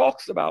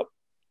 talks about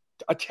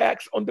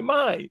attacks on the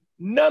mind.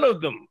 None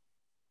of them.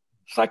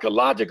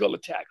 Psychological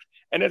attacks.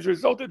 And as a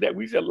result of that,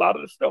 we see a lot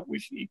of the stuff we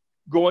see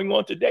going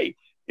on today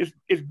is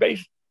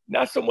based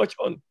not so much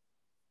on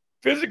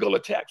physical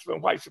attacks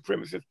from white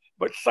supremacists,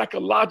 but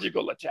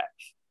psychological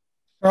attacks.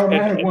 I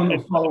have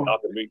one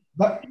follow-up.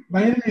 By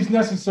any means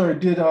necessary,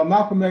 did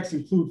Malcolm X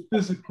include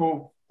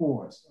physical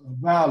force,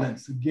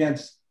 violence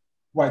against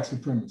white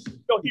supremacy?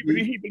 No,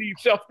 he believed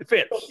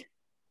self-defense.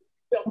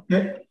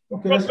 Okay,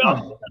 that's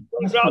fine.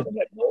 Malcolm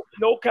had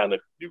no kind of,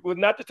 was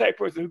not the type of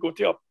person who's going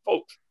to tell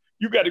folks,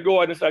 you got to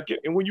go out and start,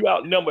 and when you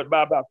outnumbered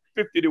by about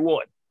 50 to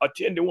 1 or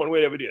 10 to 1,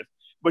 whatever it is.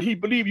 But he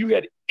believed you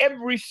had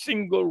every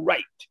single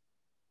right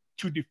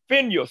to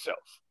defend yourself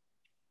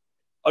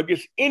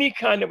against any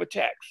kind of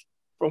attacks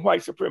from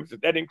white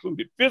supremacists. That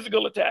included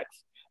physical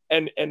attacks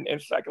and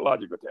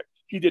psychological attacks.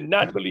 He did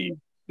not believe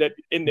that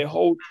in the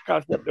whole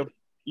concept of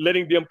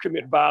letting them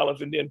commit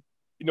violence and then,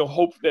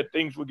 hope that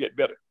things will get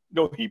better.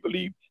 No, he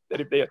believed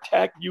that if they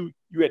attacked you,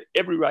 you had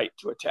every right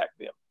to attack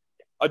them.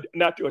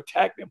 Not to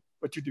attack them,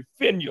 but to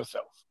defend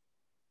yourself.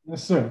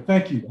 Yes, sir.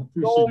 Thank you.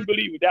 Don't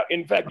believe that.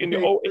 In fact, in the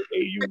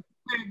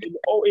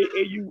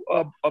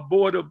OAAU, a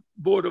board of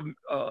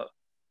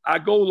our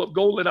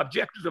goal and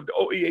objectives of the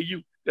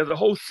OAAU, there's a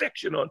whole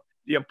section on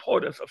the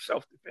importance of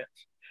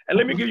self-defense. And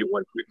let me give you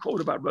one quick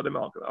quote about Brother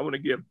Malcolm. I want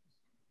to give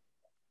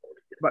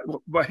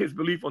about his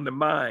belief on the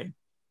mind.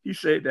 He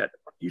said that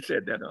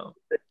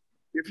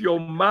if your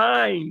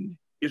mind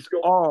is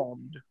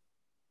armed,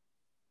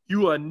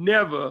 you are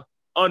never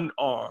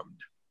unarmed.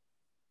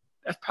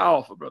 That's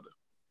powerful, brother.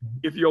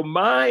 If your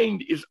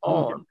mind is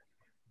armed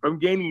from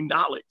gaining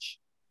knowledge,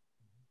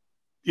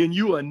 then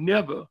you are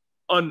never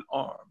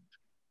unarmed.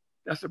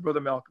 That's a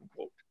Brother Malcolm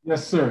quote.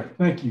 Yes, sir.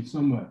 Thank you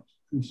so much.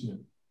 Appreciate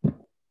it.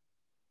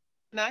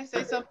 Can I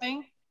say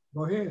something?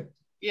 Go ahead.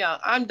 Yeah,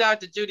 I'm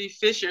Dr. Judy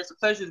Fisher. It's a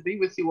pleasure to be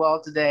with you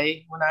all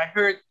today. When I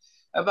heard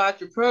about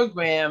your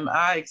program,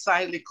 I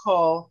excitedly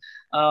called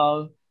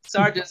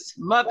Sergeant's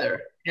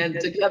mother, and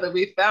together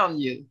we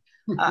found you.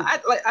 I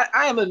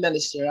am a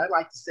minister. I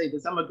like to say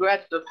this. I'm a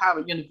graduate of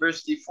Howard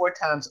University 4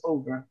 times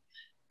over,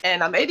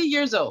 and I'm 80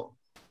 years old.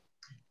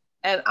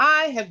 And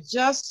I have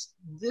just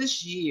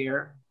this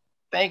year,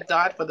 thank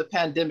God for the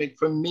pandemic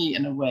for me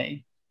in a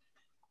way,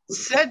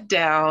 sat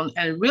down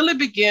and really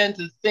began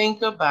to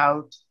think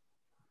about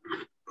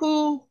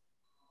who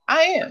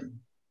I am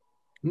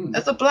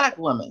as a Black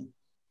woman.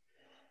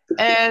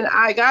 And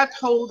I got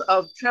hold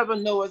of Trevor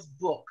Noah's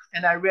book,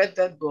 and I read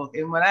that book.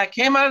 And when I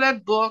came out of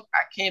that book,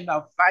 I came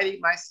out fighting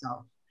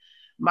myself.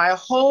 My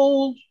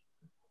whole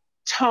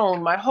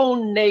tone, my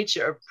whole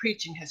nature of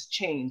preaching has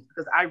changed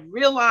because I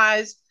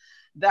realized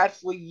that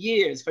for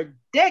years, for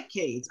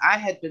decades, I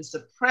had been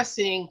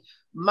suppressing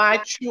my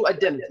true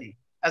identity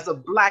as a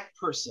Black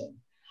person.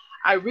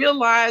 I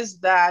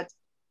realized that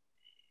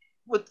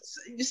with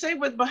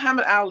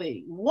Muhammad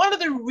Ali, one of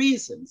the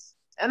reasons,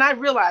 and I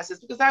realized this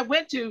because I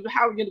went to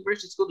Howard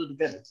University School of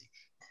Divinity,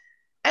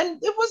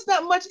 and there was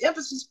not much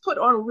emphasis put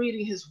on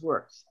reading his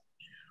works.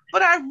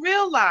 But I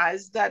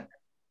realized that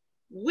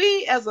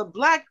we as a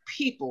Black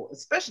people,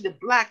 especially the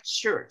Black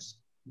church,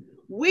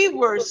 we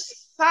were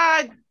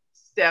sidestepped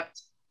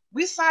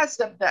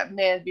that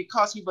man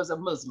because he was a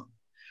Muslim.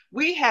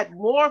 We had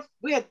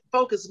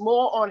focused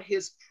more on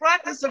his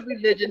practice of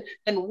religion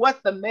than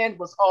what the man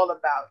was all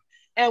about.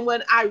 And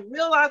when I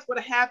realized what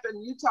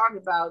happened, you talk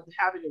about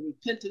having a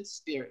repentant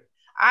spirit.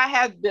 I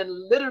have been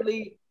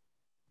literally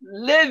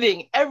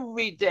living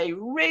every day,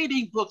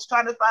 reading books,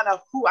 trying to find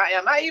out who I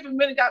am. I even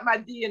went and got my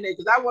DNA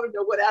because I want to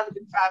know what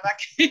African tribe I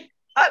came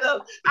out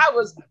of. I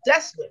was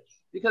desperate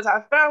because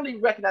I finally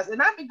recognized, and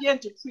I began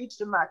to preach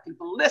to my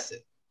people, listen,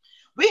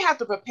 we have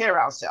to prepare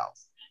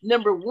ourselves.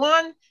 Number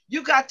one,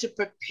 you got to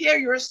prepare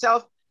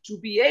yourself to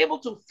be able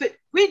to fit.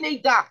 We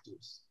need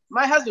doctors.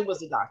 My husband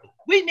was a doctor.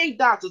 We need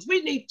doctors.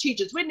 We need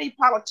teachers. We need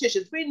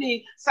politicians. We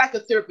need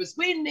psychotherapists.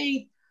 We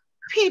need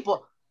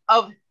people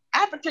of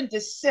African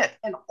descent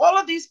in all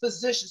of these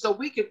positions so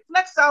we can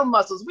flex our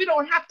muscles. We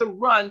don't have to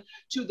run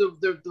to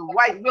the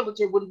white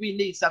military when we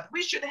need something.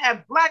 We should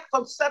have Black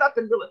folks set up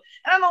and really,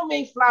 and I don't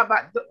mean fly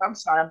by, I'm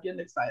sorry, I'm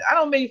getting excited. I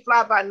don't mean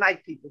fly by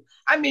night people.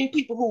 I mean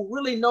people who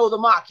really know the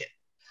market.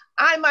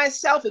 I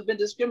myself have been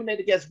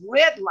discriminated against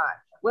redline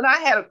when I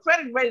had a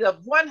credit rate of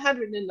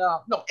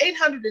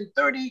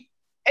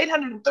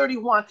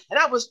 831, and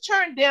I was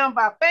turned down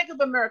by Bank of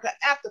America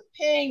after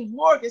paying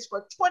mortgage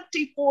for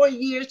 24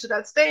 years to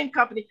that same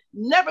company,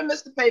 never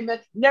missed a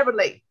payment, never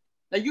late.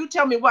 Now you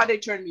tell me why they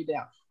turned me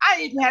down. I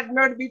even had the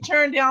nerve to be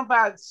turned down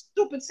by a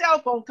stupid cell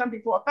phone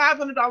company for a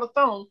 $500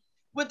 phone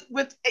with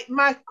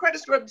my credit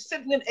score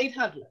sitting in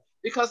 800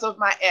 because of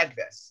my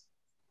address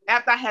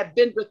after I had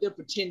been with them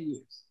for 10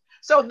 years.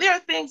 So there are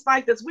things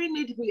like this. We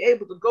need to be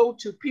able to go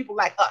to people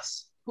like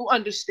us who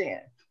understand.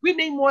 We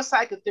need more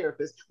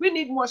psychotherapists. We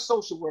need more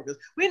social workers.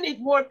 We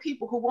need more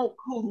people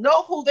who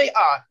know who they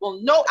are,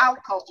 will know our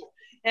culture,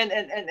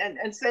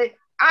 and say,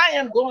 I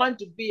am going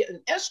to be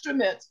an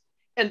instrument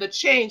in the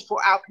change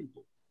for our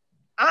people.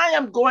 I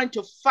am going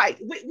to fight.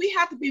 We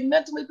have to be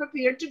mentally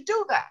prepared to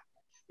do that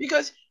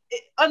because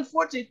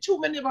unfortunately,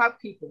 too many of our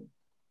people,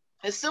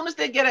 as soon as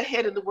they get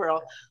ahead in the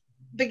world,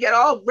 they get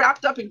all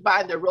wrapped up in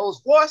buying their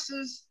Rolls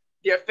Royces,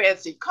 their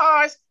fancy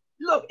cars.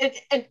 Look,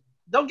 and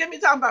don't get me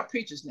talking about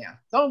preachers now.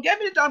 Don't get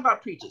me talking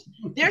about preachers.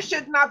 There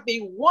should not be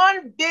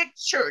one big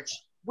church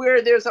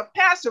where there's a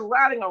pastor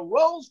riding a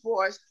Rolls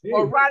Royce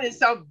or riding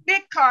some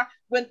big car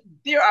when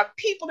there are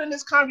people in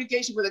this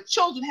congregation where the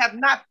children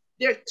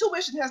their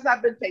tuition has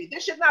not been paid.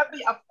 There should not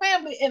be a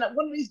family in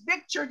one of these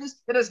big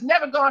churches that has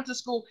never gone to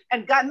school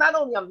and got not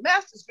only a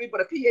master's degree,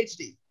 but a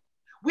PhD.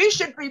 We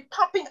should be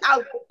pumping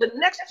out the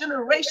next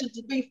generation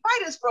to be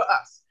fighters for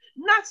us.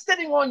 Not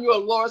sitting on your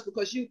laurels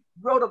because you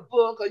wrote a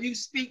book or you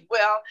speak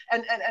well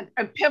and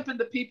pimping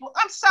the people.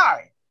 I'm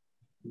sorry.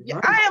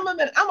 I'm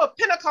a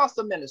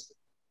Pentecostal minister.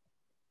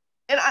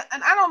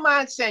 and I don't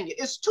mind saying it,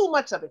 it's too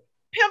much of it.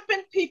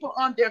 Pimping people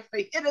on their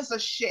faith. It is a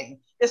shame.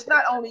 It's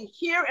not only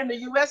here in the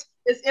U.S.,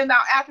 it's in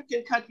our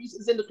African countries,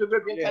 it's in the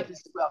Caribbean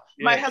countries as well.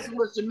 My husband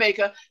was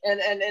Jamaica,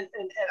 and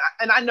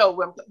I know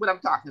what I'm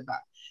talking about.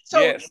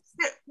 So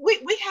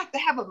we have to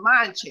have a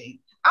mind change.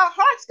 Our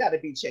hearts got to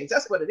be changed.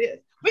 That's what it is.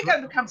 We got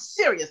to become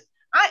serious.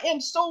 I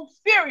am so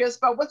furious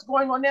about what's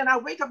going on there. And I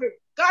wake up and,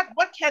 God,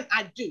 what can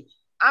I do?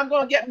 I'm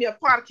going to get me a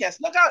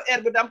podcast. Look out,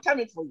 Edward, I'm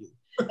coming for you.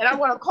 And I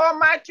want to call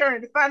my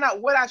turn to find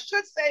out what I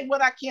should say,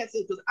 what I can't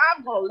say, because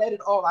I'm going to let it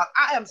all out.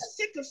 I am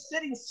sick of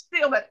sitting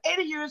still at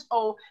 80 years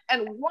old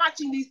and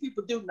watching these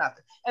people do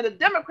nothing. And the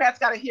Democrats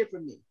got to hear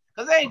from me,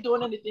 because they ain't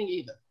doing anything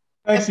either.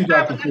 Thank you,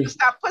 Dr. Fisher.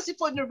 Stop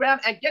pussyfooting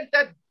around and get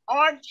that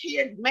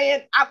orange-haired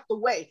man out the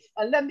way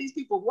and let these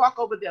people walk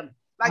over them.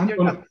 Like I'm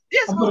going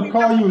to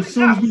call you as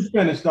soon as we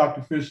finish,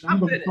 Dr. Fisher. I'm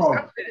going to call you.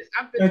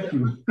 I'm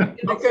finished.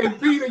 Thank you. Okay,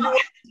 Peter, you want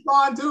to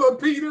respond to her?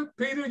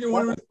 Peter, you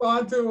want to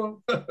respond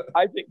to her?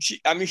 I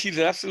think she's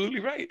absolutely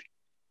right.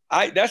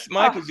 That's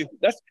my position.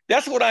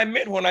 That's what I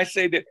meant when I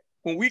say that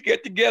when we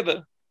get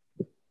together,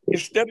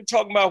 instead of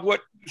talking about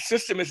what the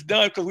system has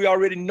done, because we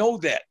already know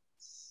that,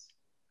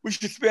 we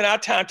should spend our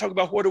time talking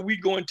about what are we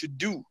going to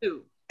do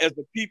as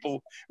a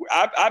people.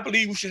 I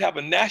believe we should have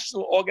a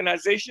national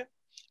organization,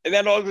 and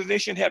that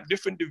organization have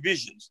different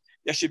divisions.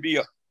 There should be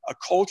a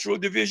cultural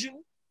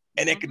division,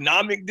 an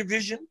economic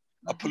division,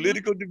 a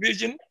political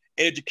division,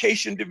 an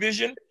education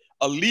division,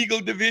 a legal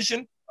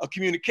division, a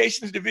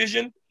communications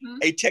division,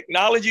 a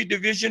technology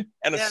division,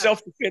 and a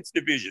self-defense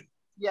division.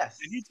 Yes.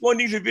 And each one of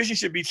these divisions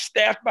should be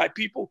staffed by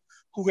people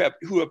who have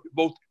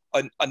both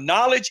a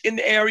knowledge in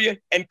the area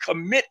and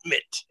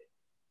commitment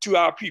to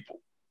our people.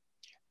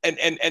 And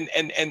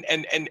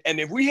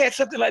if we had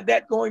something like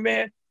that going,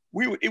 man,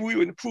 we would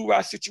improve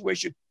our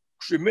situation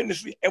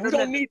tremendously. And we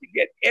don't need to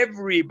get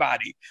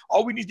everybody.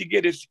 All we need to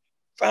get is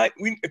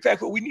in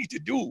fact, what we need to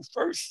do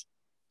first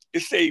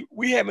is say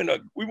we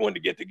want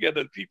to get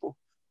together people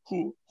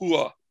who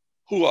are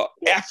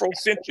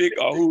Afrocentric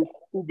or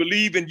who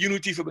believe in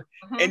unity.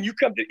 And you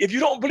come to, if you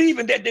don't believe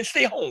in that, then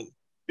stay home.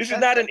 This is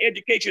not an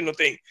educational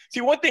thing.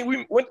 See,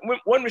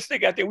 one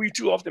mistake I think we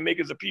too often make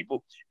as a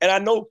people, and I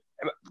know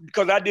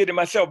because I did it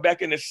myself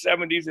back in the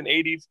 70s and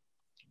 80s,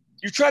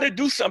 you try to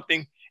do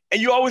something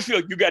and you always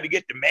feel you got to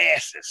get the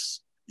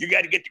masses. You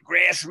got to get the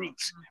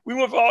grassroots. We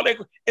went for all that.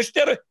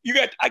 Instead of,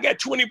 I got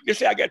 20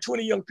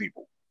 young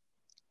people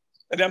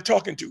that I'm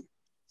talking to.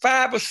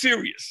 5 are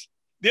serious.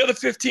 The other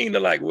 15 are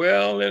like,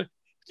 well,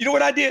 you know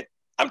what I did?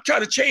 I'm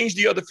trying to change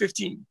the other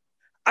 15.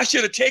 I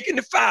should have taken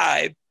the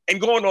 5 and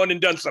gone on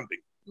and done something.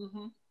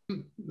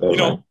 You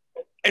know,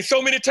 and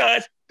so many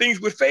times things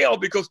would fail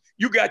because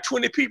you got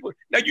 20 people.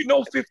 Now,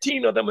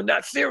 15 of them are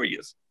not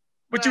serious,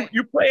 but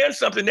you plan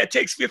something that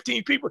takes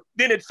 15 people,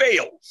 then it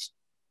fails.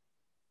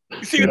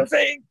 You see what I'm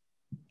saying?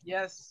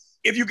 Yes.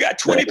 If you got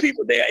 20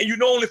 people there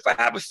and only 5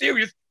 are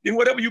serious, then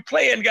whatever you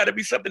plan got to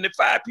be something that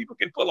 5 people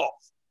can pull off.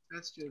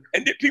 That's true.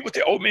 And then people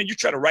say, oh man, you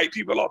try to write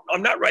people off.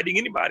 I'm not writing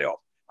anybody off.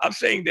 I'm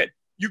saying that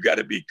you got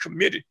to be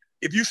committed.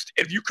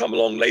 If you come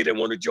along later and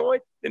want to join,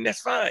 then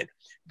that's fine.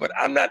 But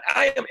I'm not,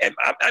 I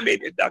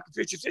made it, Dr.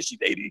 Fisher said she's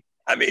 80,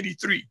 I'm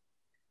 83.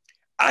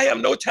 I have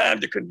no time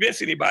to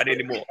convince anybody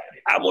anymore.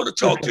 I want to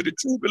talk to the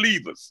true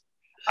believers.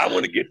 I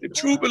want to get the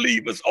true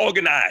believers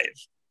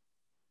organized.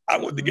 I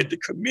want to get the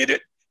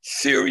committed,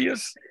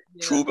 serious,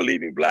 true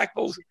believing Black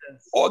folks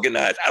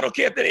organized. I don't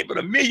care if there ain't but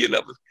 1 million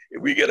of us.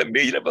 If we get 1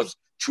 million of us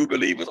true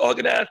believers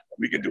organized,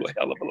 we can do a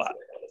hell of a lot.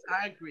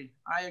 I agree.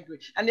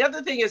 And the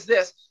other thing is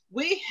this: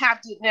 we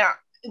have to now.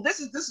 This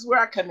is where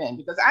I come in,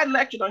 because I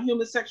lectured on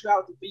human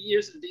sexuality for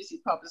years in the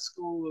DC public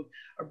school,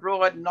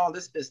 abroad, and all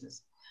this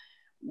business.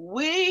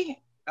 We,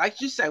 like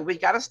you said, we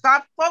got to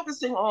stop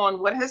focusing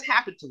on what has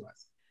happened to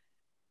us.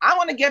 I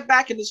want to get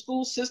back in the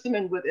school system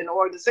and with an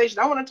organization.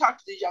 I want to talk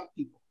to these young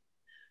people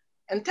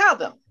and tell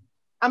them,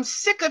 I'm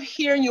sick of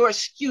hearing your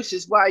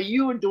excuses why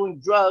you are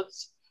doing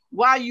drugs,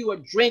 while you are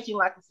drinking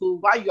like a fool,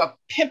 while you are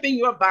pimping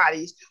your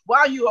bodies,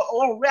 while you are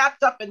all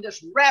wrapped up in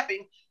this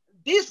rapping.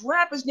 These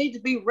rappers need to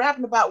be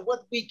rapping about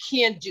what we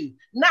can do,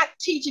 not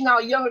teaching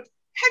our young. Have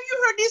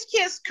you heard these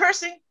kids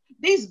cursing?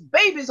 These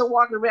babies are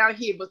walking around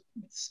here with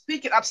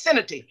speaking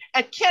obscenity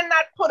and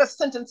cannot put a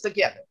sentence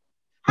together.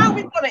 How are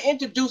we going to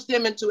introduce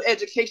them into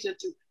education,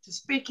 to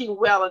speaking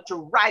well and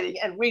to writing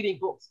and reading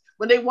books?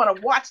 When they want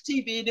to watch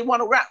TV, they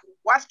want to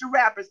watch the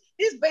rappers.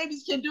 These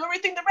babies can do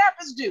everything the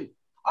rappers do.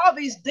 All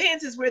these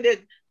dances where they're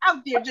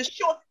out there just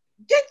showing,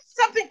 get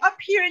something up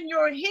here in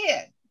your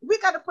head. We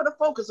got to put a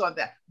focus on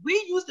that.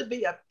 We used to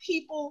be a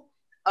people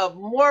of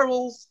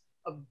morals,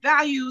 of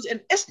values, and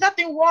it's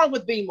nothing wrong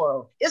with being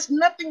moral. It's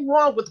nothing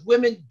wrong with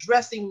women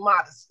dressing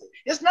modestly.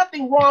 There's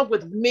nothing wrong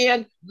with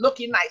men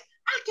looking nice.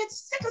 I get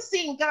sick of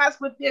seeing guys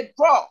with their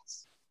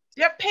drawers,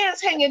 their pants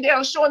hanging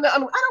down, showing their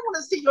underwear. I don't want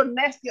to see your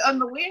nasty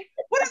underwear.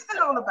 What is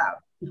that all about?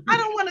 I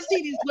don't want to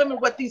see these women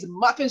with these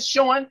muffins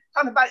showing,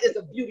 talking about it's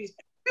a beauty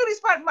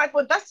spot. Like,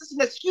 well, that's just an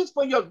excuse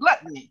for your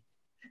gluttony.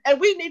 And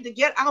we need to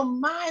get our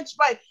minds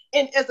right.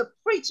 And as a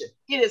preacher,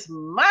 it is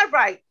my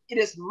right, it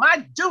is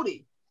my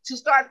duty to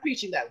start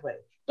preaching that way.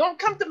 Don't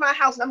come to my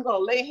house and I'm going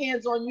to lay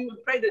hands on you and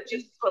pray that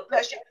Jesus will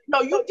bless you.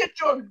 No, you get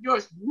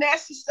your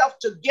nasty self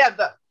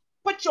together.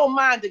 Put your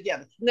mind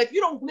together. And if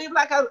you don't believe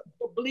like I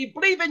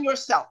believe in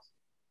yourself.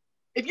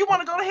 If you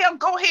want to go to hell,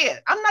 go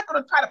ahead. I'm not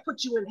going to try to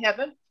put you in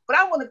heaven, but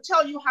I want to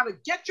tell you how to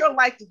get your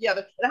life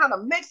together and how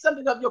to make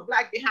something of your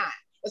black behind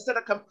instead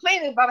of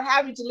complaining about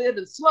having to live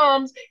in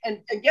slums and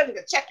getting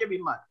a check every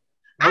month.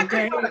 I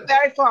come from the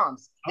Barry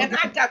Farms, and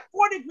I got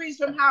 4 degrees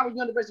from Howard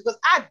University because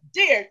I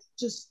dared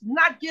to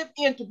not give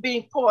in to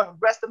being poor the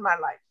rest of my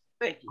life.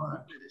 Thank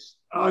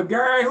you.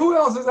 Gary, who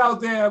else is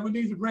out there we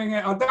need to bring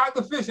in?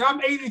 Dr. Fisher,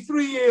 I'm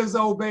 83 years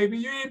old, baby.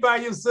 You ain't by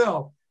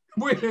yourself.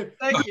 Thank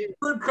you.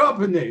 Good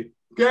company.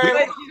 Gary,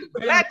 thank you.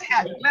 Glad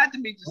to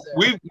meet you,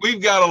 sir.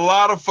 We've got a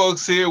lot of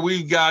folks here.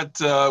 We've got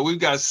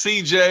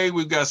CJ,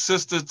 we've got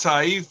Sister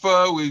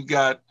Taifa, we've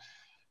got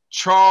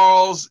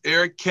Charles,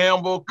 Eric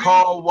Campbell,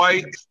 Carl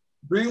White.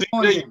 CJ,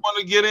 you want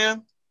to get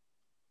in?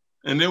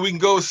 And then we can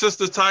go with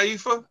Sister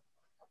Taifa.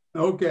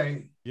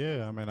 Okay.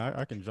 Yeah, I mean,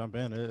 I can jump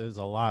in. It is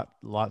a lot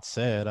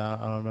said. I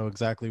don't know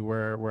exactly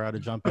where I to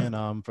jump in.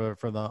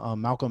 For the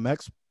Malcolm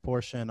X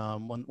portion,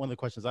 one of the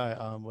questions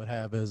I would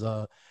have is,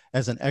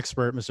 as an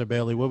expert, Mr.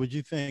 Bailey, what would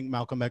you think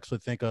Malcolm X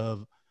would think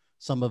of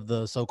some of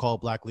the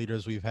so-called Black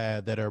leaders we've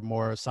had that are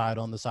more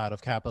on the side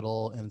of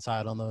capital and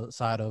on the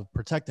side of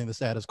protecting the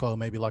status quo,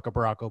 maybe like a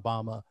Barack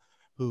Obama,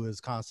 who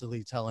is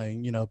constantly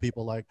telling,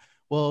 people like,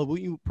 well,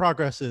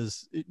 progress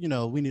is,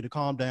 we need to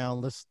calm down.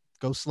 Let's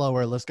go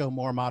slower. Let's go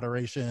more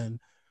moderation.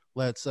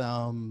 Let's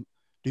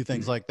do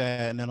things like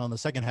that. And then on the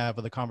second half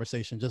of the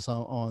conversation, just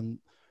on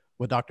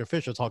what Dr.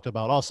 Fisher talked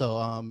about,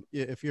 also,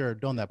 if you're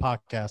doing that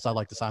podcast, I'd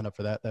like to sign up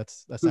for that. That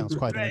sounds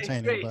quite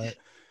entertaining. Great.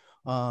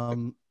 But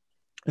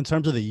in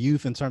terms of the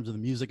youth, in terms of the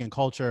music and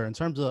culture, in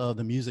terms of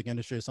the music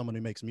industry, as someone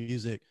who makes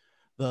music,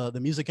 the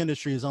music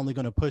industry is only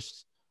going to push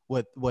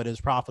what is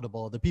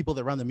profitable. The people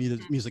that run the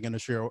music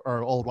industry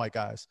are old white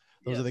guys.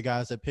 Those are the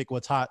guys that pick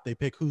what's hot. They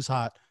pick who's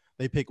hot.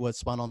 They pick what's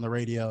spun on the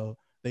radio.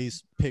 They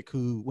pick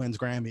who wins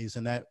Grammys,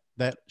 and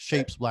that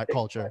shapes Black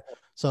culture.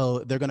 So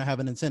they're going to have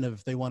an incentive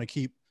if they want to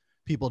keep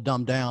people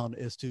dumbed down,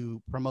 is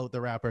to promote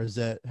the rappers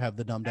that have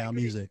the dumbed down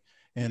music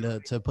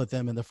and to put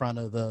them in the front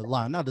of the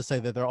line. Not to say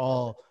that they're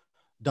all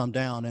dumbed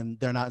down and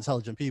they're not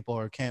intelligent people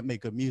or can't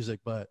make good music,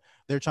 but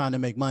they're trying to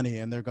make money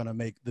and they're going to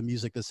make the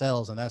music that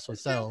sells, and that's what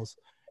sells.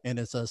 And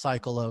it's a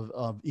cycle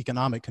of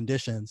economic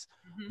conditions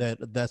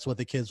that's what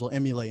the kids will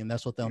emulate, and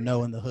that's what they'll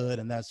know in the hood,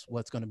 and that's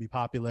what's going to be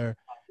popular.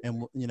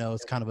 And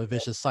it's kind of a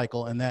vicious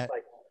cycle in that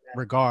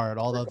regard,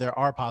 although there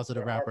are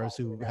positive rappers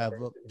who have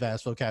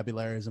vast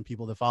vocabularies and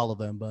people that follow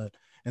them. But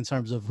in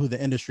terms of who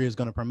the industry is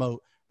going to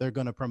promote, they're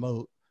going to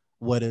promote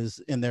what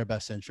is in their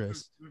best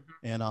interest.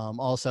 And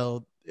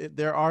also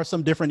there are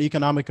some different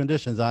economic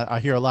conditions. I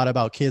hear a lot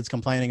about kids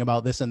complaining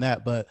about this and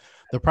that, but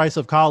the price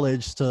of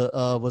college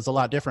was a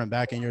lot different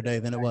back in your day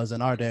than it was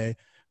in our day.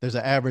 There's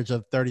an average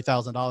of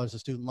 $30,000 of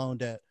student loan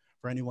debt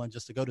for anyone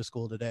just to go to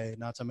school today,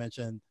 not to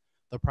mention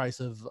the price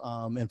of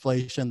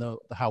inflation,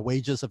 how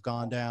wages have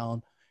gone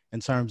down, in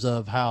terms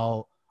of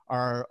how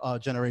our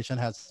generation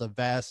has a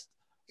vast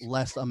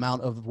less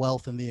amount of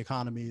wealth in the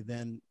economy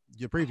than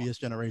your previous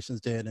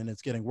generations did. And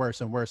it's getting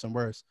worse and worse and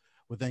worse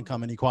with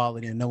income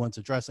inequality, and no one's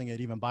addressing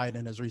it. Even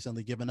Biden has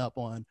recently given up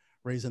on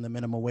raising the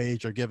minimum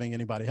wage or giving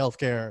anybody health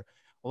care.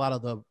 A lot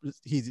of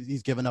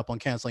he's given up on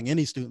canceling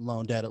any student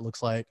loan debt. It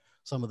looks like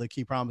some of the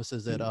key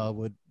promises that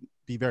would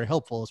be very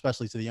helpful,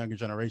 especially to the younger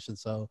generation.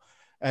 So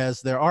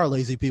as there are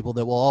lazy people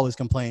that will always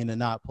complain and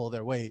not pull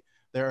their weight,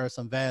 there are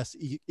some vast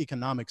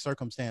economic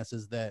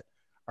circumstances that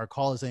are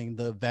causing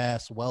the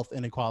vast wealth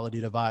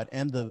inequality divide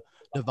and the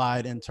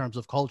divide in terms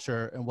of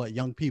culture and what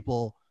young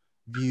people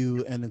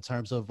view, and in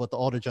terms of what the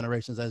older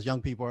generations, as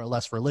young people are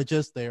less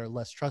religious, they are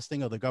less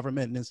trusting of the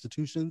government and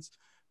institutions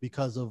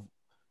because of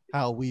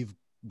how we've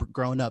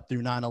grown up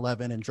through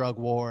 9/11 and drug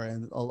war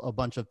and a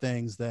bunch of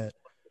things that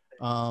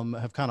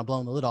have kind of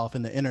blown the lid off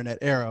in the internet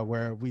era,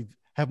 where we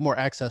have more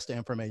access to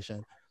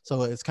information.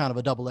 So it's kind of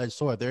a double-edged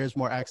sword. There is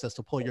more access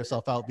to pull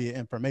yourself out via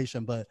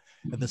information, but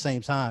at the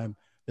same time,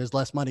 there's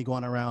less money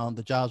going around.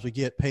 The jobs we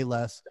get pay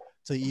less.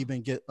 To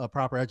even get a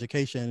proper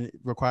education, it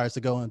requires to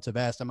go into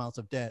vast amounts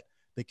of debt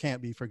that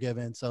can't be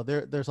forgiven. So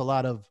there's a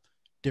lot of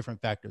different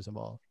factors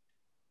involved.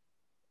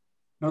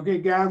 Okay,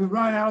 guys, we're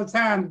running out of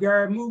time.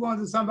 Gary, move on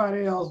to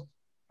somebody else.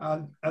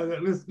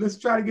 Let's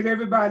try to get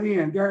everybody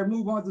in. Gary,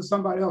 move on to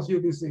somebody else you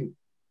can see.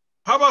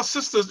 How about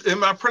sisters?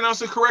 Am I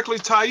pronouncing it correctly?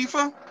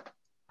 Taifa?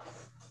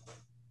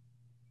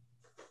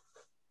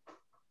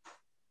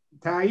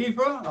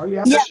 Taifa? Oh,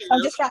 yeah. Yes,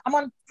 I'm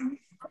on.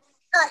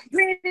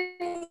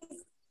 Greetings.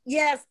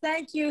 Yes,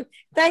 thank you.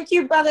 Thank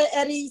you, Brother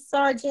Eddie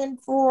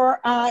Sargent, for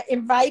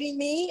inviting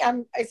me.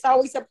 It's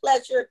always a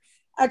pleasure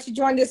to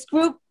join this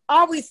group.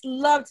 Always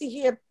love to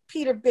hear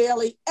Peter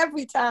Bailey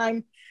every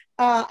time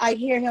I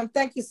hear him.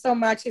 Thank you so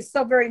much. It's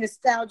so very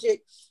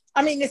nostalgic.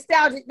 I mean,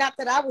 nostalgic, not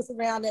that I was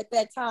around at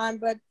that time,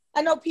 but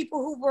I know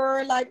people who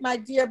were, like my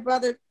dear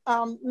brother,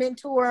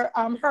 mentor,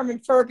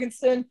 Herman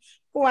Ferguson,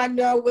 who I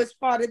know was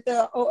part of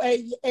the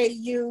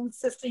OAU,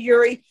 Sister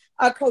Yuri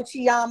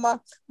Kochiyama.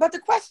 But the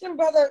question,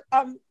 Brother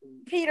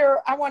Peter,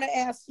 I want to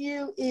ask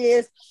you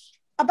is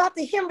about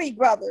the Henry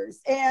brothers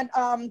and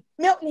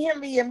Milton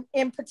Henry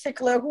in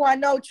particular, who I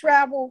know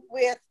traveled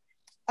with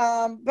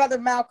Brother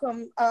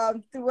Malcolm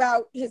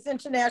throughout his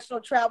international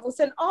travels,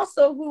 and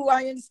also who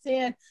I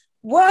understand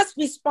was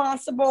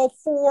responsible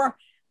for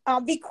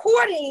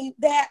recording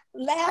that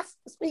last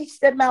speech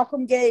that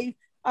Malcolm gave,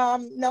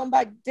 known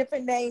by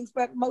different names,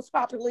 but most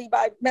popularly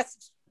by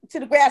Message to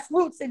the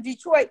Grassroots in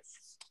Detroit,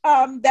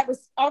 that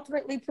was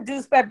ultimately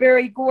produced by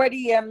Barry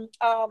Gordy and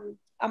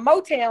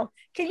Motown.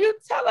 Can you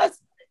tell us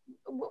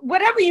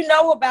whatever you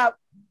know about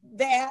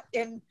that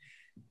and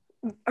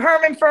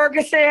Herman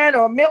Ferguson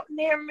or Milton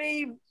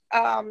Henry,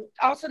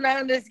 also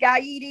known as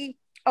Gaidi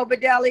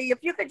Obadeli, if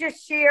you could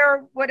just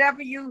share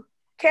whatever you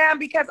can,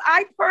 because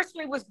I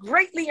personally was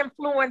greatly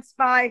influenced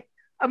by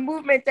a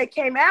movement that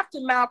came after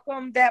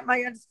Malcolm that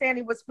my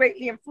understanding was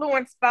greatly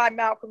influenced by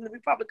Malcolm, the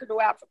Republic of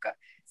North Africa.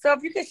 So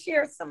if you could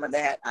share some of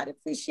that, I'd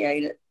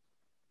appreciate it.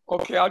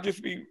 Okay, I'll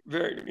just be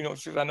very,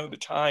 since I know the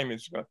time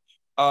is,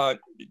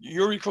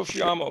 Yuri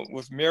Kochiyama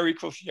was Mary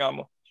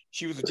Kochiyama.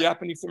 She was a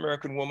Japanese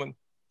American woman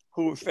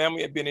whose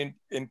family had been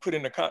put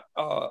in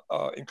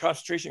in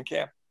concentration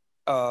camp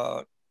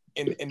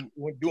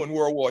during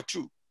World War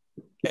II.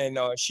 And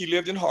she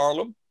lived in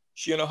Harlem.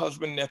 She and her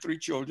husband and their 3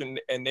 children,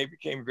 and they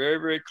became very,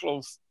 very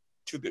close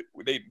to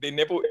they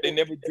never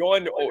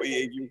joined the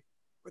OAU,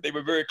 but they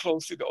were very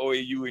close to the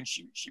OAU, and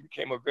she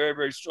became a very,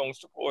 very strong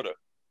supporter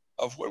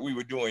of what we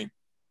were doing.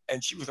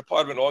 And she was a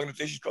part of an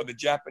organization called the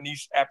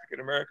Japanese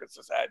African American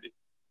Society,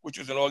 which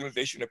was an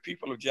organization of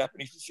people of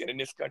Japanese descent in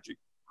this country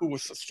who were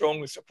so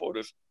strongly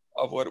supporters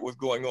of what was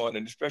going on,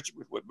 and especially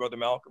with what Brother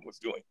Malcolm was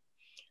doing.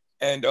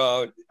 And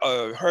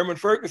Herman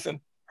Ferguson,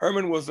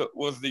 Herman was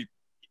the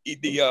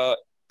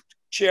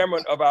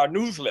chairman of our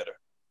newsletter.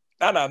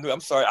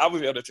 I'm sorry, I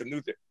was the editor of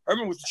newsletter.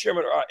 Herman was the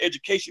chairman of our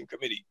education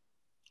committee.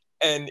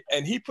 And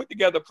he put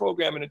together a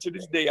program, and to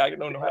this day, I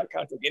don't know how to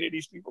contact any of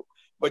these people,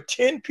 but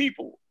 10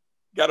 people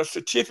got a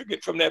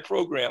certificate from that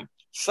program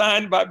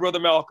signed by Brother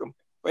Malcolm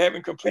for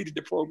having completed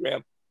the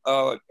program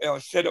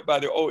set up by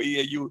the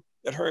OEAU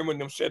that Herman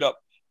them set up.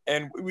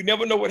 And we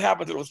never know what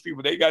happened to those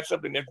people. They got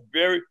something that's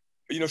very,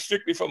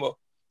 strictly from a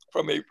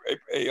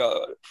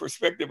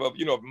perspective of,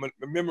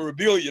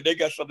 memorabilia, they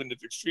got something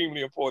that's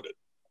extremely important,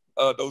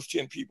 those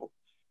 10 people.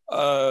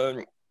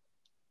 Herman,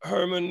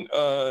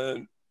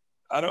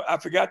 I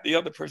forgot the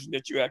other person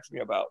that you asked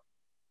me about.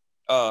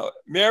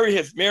 Mary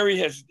has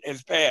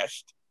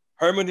passed.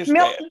 Herman has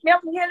passed.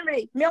 Milton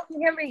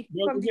Henry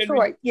from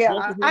Detroit.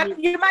 Yeah,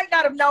 you might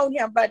not have known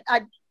him, but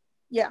I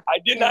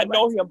did not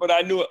know him, but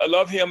I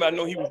love him. I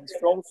know he was a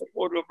strong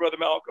supporter of Brother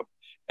Malcolm,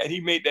 and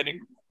he made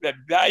that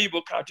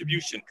valuable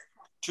contribution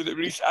to the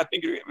release. I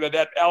think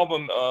that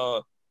album,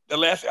 the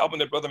last album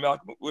that Brother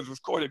Malcolm was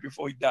recorded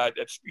before he died,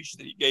 that speech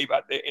that he gave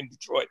out there in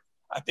Detroit.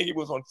 I think it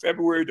was on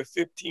February the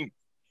 15th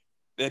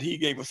that he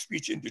gave a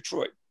speech in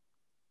Detroit,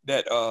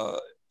 that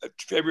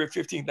February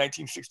 15th,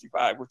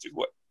 1965, which is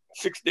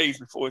 6 days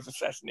before his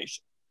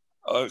assassination.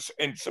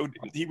 And so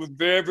he was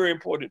very, very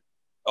important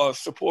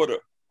supporter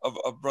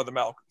of Brother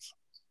Malcolm's.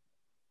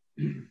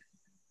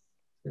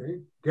 Okay.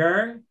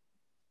 Gary?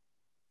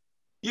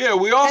 Yeah,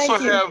 we also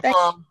have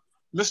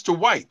Mr.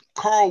 White.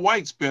 Carl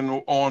White's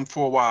been on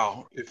for a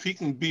while. If he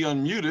can be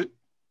unmuted.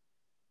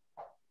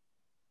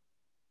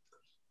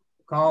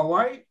 Carl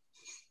White?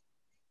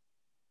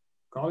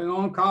 Calling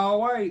on Carl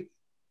White.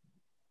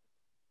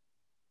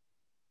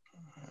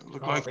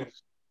 Look like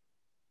he's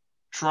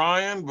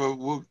trying, but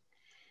we'll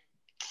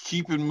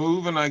keep it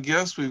moving, I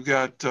guess. We've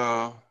got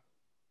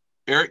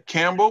Eric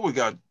Campbell. We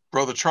got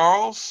Brother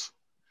Charles.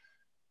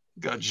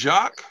 We got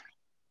Jacques.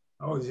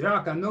 Oh,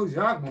 Jacques. I know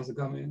Jacques wants to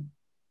come in.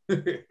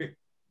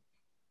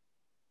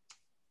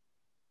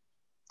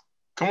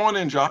 Come on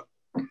in, Jacques.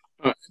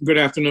 Good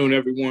afternoon,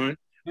 everyone.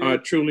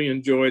 Truly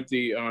enjoyed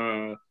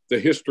the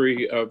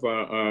history of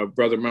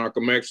Brother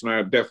Malcolm X, and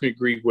I definitely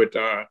agree with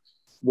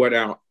what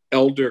our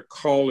elder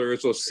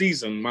callers or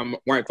seasoned. My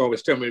wife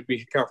always tells me to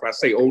be careful. I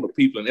say older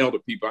people and elder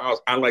people.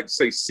 I like to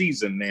say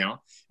seasoned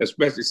now,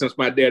 especially since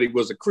my daddy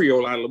was a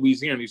Creole out of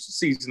Louisiana. He used to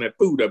season that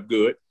food up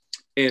good.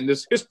 And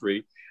this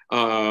history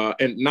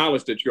and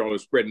knowledge that you all are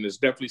spreading is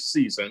definitely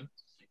seasoned.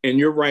 And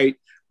you're right.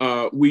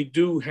 We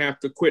do have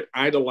to quit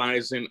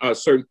idolizing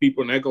certain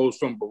people, and that goes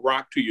from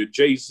Barack to your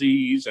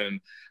Jay-Z's and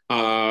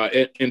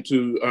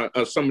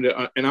to some of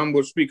the, and I'm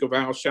going to speak of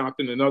Al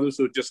Sharpton and others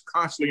who are just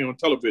constantly on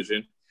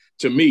television,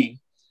 to me,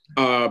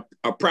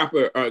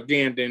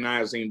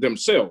 propagandizing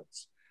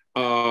themselves.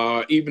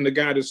 Even the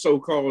guy that's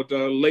so-called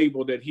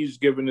label that he's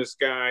given this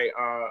guy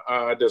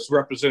that's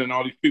representing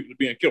all these people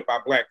being killed by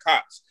black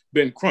cops,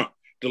 Ben Crump,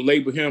 to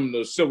label him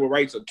the civil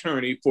rights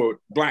attorney for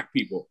black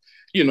people.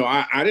 You know,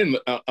 I didn't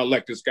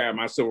elect this guy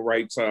my civil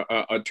rights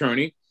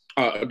attorney,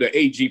 the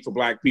AG for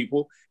black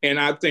people. And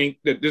I think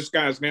that this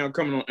guy's now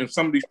coming on, and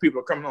some of these people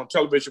are coming on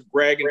television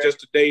bragging.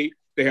 Just today,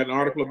 they had an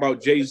article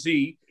about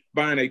Jay-Z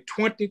buying a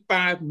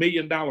 $25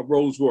 million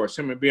Rolls Royce,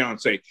 him and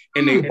Beyonce,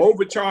 and they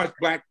overcharge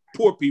Black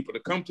poor people to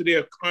come to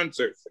their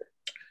concerts.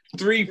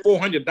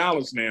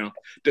 $300-400 now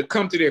to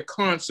come to their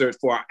concert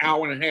for an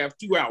hour and a half,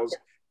 2 hours,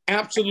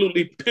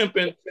 absolutely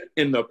pimping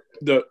in the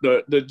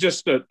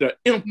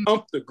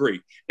nth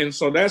degree. And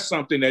so that's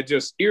something that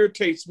just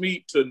irritates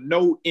me to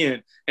no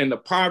end. And the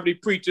poverty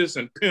preachers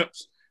and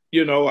pimps,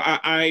 you know,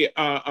 I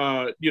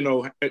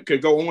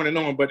could go on and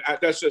on, but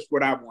that's just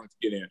what I wanted to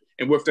get in.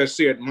 And with that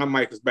said, my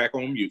mic is back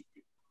on mute.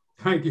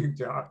 Thank you,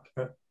 Jock.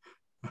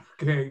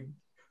 Okay,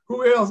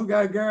 who else we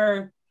got,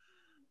 Gary?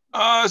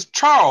 It's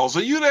Charles.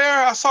 Are you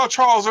there? I saw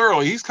Charles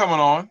early. He's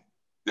coming on.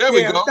 There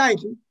we go.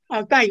 Thank you.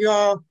 Thank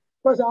you.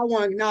 First, I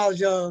want to acknowledge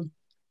the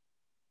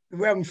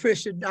Reverend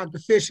Fisher, Dr.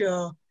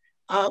 Fisher.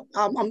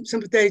 I'm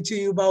sympathetic to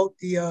you about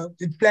the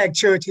Black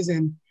churches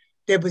and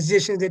their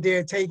positions that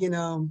they're taking.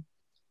 I'm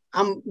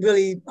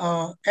really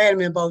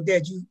adamant about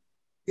that. You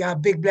got a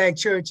big Black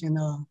church, and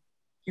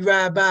you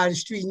ride by the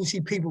street and you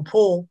see people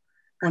poor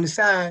on the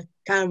side.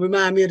 Kind of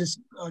remind me of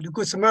the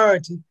Good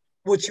Samaritan,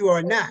 which you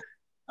are not.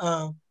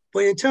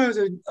 But in terms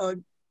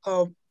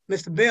of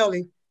Mr.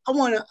 Bailey, I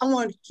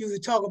want you to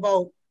talk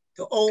about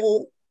the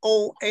old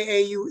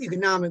AAU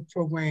economic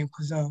program,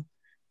 because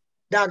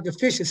Dr.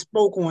 Fisher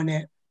spoke on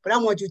that. But I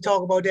want you to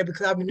talk about that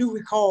because I do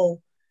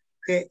recall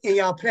that in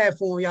your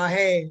platform, y'all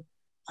had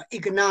an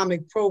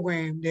economic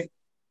program that,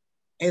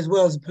 as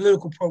well as a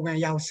political program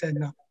y'all was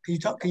setting up. Can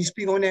you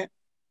speak on that?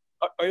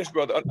 Yes,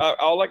 brother.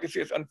 All I can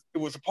say is it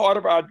was a part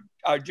of our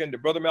agenda.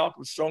 Brother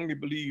Malcolm strongly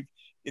believed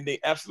in the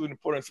absolute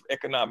importance of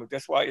economics.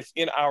 That's why it's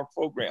in our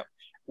program.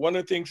 One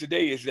of the things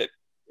today is that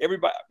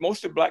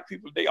most of Black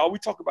people today, all we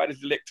talk about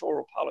is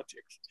electoral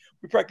politics.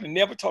 We practically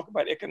never talk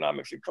about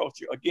economics and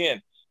culture.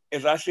 Again,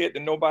 as I said,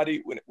 that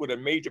nobody with a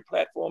major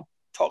platform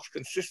talks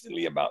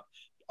consistently about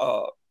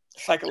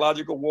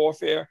psychological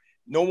warfare.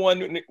 No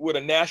one with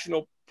a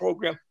national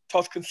program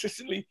talks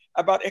consistently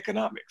about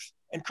economics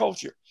and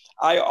culture.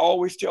 I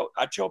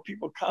tell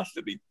people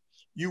constantly,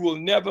 you will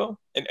never,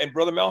 and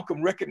Brother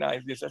Malcolm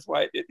recognized this, that's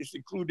why it's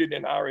included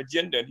in our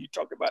agenda. And he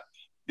talked about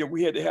that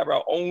we had to have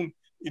our own,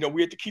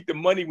 we had to keep the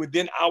money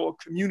within our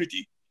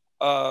community.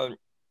 And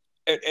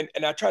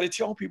I try to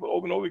tell people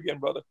over and over again,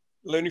 brother,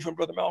 learning from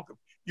Brother Malcolm,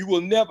 you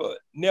will never,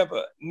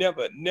 never,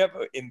 never,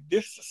 never in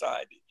this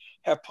society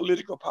have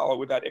political power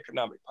without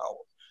economic power.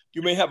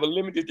 You may have a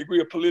limited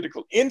degree of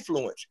political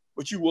influence,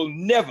 but you will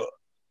never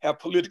have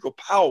political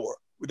power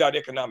without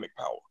economic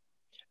power.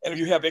 And if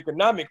you have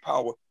economic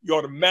power, you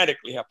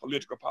automatically have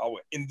political power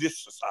in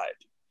this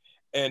society.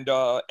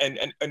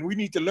 And we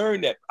need to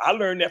learn that. I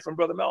learned that from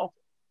Brother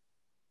Malcolm.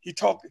 He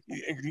talked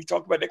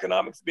about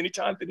economics many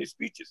times in his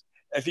speeches,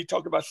 as he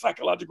talked about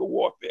psychological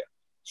warfare.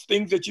 It's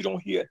things that you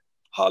don't hear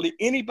hardly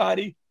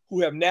anybody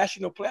who have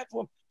national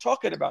platform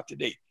talking about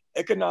today,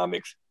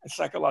 economics and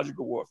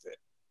psychological warfare.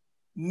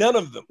 None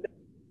of them.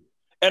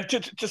 And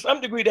to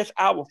some degree, that's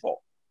our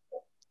fault.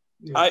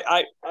 Yeah.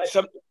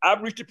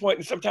 I've reached a point,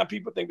 and sometimes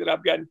people think that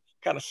I've gotten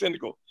kind of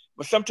cynical,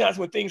 but sometimes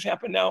when things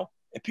happen now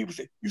and people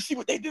say, you see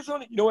what they did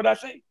on it? You know what I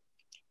say?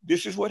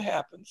 This is what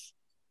happens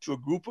to a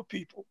group of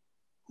people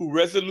who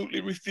resolutely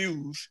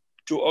refuse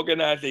to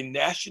organize a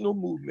national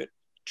movement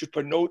to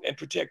promote and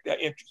protect their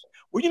interests.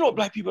 Well, you know,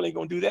 Black people ain't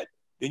gonna do that.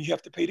 Then you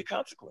have to pay the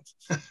consequences.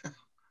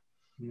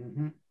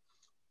 Mm-hmm.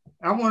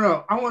 I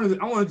want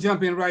to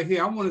jump in right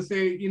here. I want to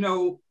say,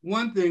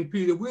 one thing,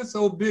 Peter, we're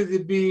so busy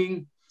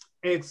being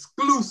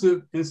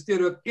exclusive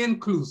instead of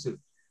inclusive.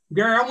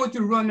 Gary, I want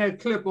you to run that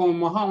clip on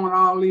Muhammad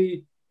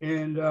Ali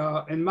and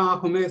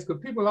Malcolm X,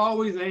 because people are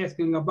always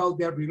asking about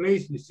that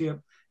relationship.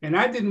 And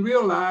I didn't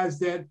realize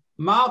that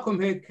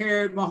Malcolm had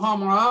carried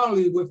Muhammad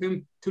Ali with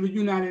him to the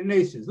United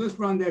Nations. Let's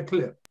run that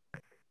clip.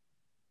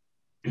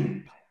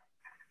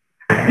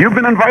 You've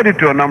been invited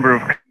to a number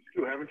of,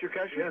 haven't you,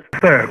 Cash? Yes.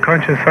 Sir,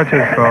 countries such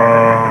as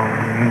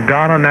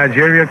Ghana,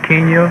 Nigeria,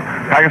 Kenya,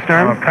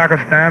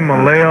 Pakistan,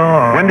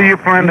 Malaya. When do you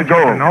plan to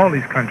go? In all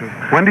these countries.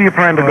 When do you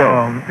plan to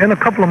go? In a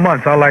couple of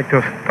months, I'd like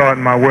to start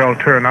my world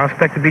tour, and I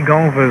expect to be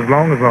gone for as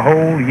long as a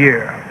whole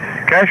year.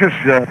 Cassius,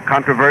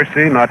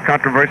 controversy, not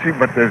controversy,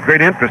 but there's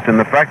great interest in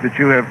the fact that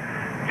you have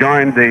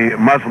joined the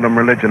Muslim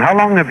religion. How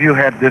long have you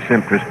had this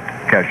interest,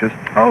 Cassius?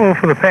 Oh,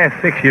 for the past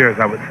 6 years,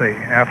 I would say,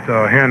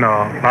 after hearing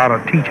a lot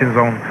of teachings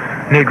on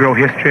Negro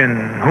history and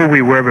who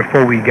we were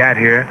before we got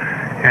here,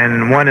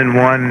 and 1 and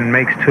 1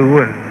 makes 2,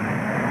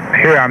 and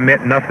here I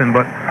met nothing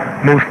but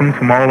Muslims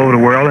from all over the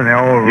world, and they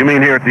all... You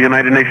mean here at the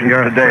United Nations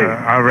today?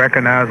 I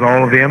recognize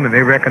all of them, and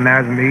they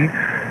recognize me.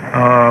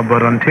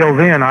 But until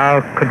then,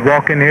 I could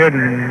walk in here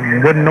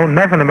and wouldn't know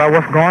nothing about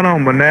what's going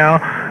on. But now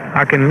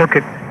I can look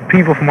at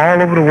people from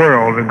all over the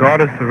world,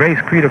 regardless of race,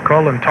 creed, or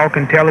color, and talk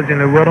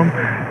intelligently with them.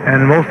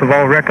 And most of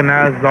all,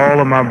 recognize all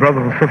of my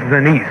brothers and sisters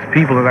in the East,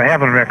 people that I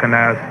haven't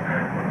recognized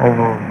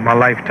over my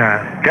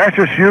lifetime.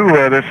 Cassius,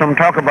 there's some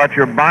talk about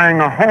your buying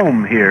a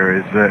home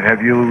here.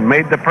 Have you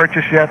made the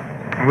purchase yet?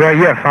 Well,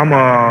 yes, I'm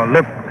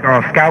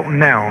scouting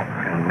now.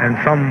 And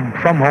some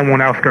home on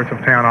the outskirts of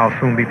town I'll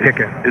soon be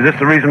picking. Is this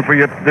the reason for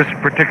this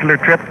particular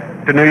trip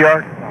to New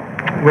York?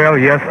 Well,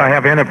 yes, I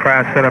have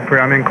enterprise set up here.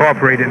 I'm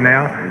incorporated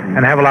now,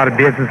 and I have a lot of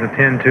business to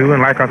tend to.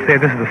 And like I said,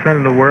 this is the center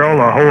of the world.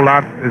 A whole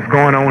lot is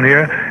going on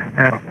here.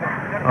 And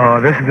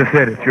this is the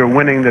city. You're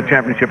winning the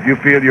championship. You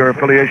feel your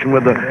affiliation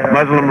with the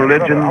Muslim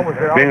religion,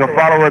 being a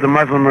follower of the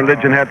Muslim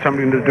religion, had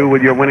something to do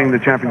with your winning the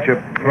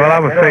championship? Well, I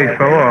would say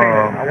so.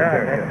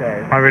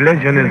 My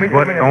religion is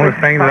the only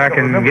thing that I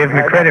can give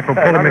me credit for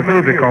pulling me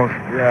through, because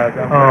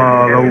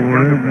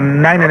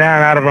 99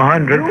 out of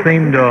 100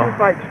 seemed to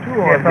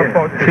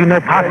see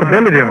no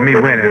possibility of me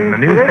winning. The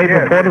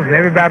newspaper reporters and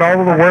everybody all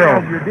over the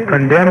world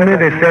condemned me.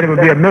 They said it would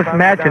be a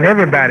mismatch, and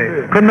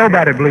couldn't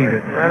nobody believe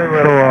it.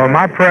 So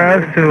my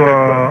prayers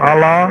to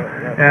Allah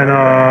and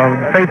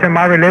faith in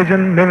my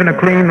religion, living a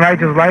clean,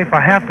 righteous life,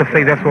 I have to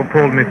say that's what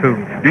pulled me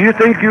through. Do you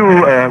think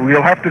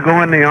you'll have to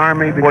go in the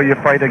Army before you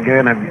fight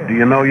again? Do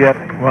you know yet?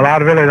 Well, I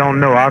really don't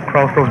know. I'll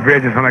cross those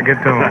bridges when I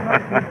get to them.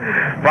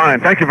 Fine.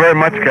 Thank you very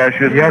much,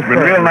 Cassius. Yes, it's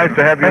been real nice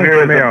to have you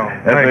here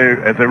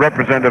as a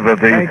representative of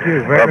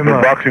the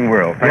boxing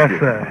world. Thank you.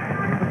 Sir.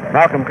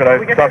 Malcolm, could I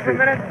talk to you?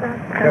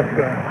 Yes,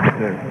 sir.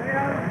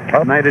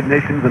 United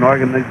Nations, an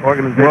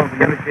organization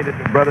dedicated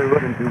to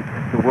brotherhood and to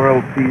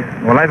world peace.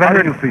 Well, as I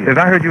heard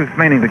you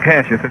explaining to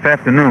Cassius this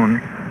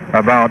afternoon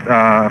about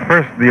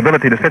first the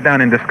ability to sit down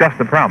and discuss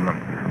the problem.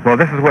 Well,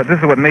 this is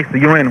what makes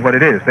the UN what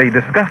it is. They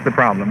discuss the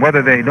problem,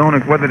 whether they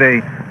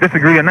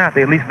disagree or not.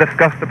 They at least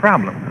discuss the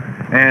problem.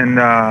 And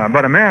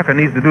but America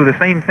needs to do the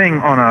same thing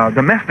on a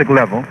domestic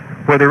level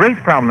where the race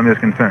problem is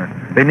concerned.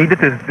 They need to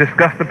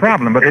discuss the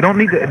problem, but they don't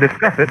need to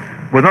discuss it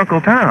with Uncle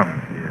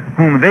Tom,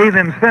 whom they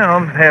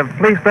themselves have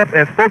placed up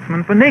as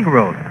spokesman for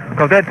Negroes,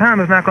 because that Tom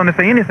is not going to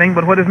say anything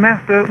but what his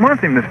master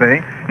wants him to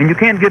say, and you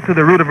can't get to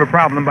the root of a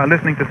problem by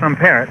listening to some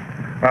parrot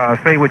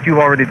say what you've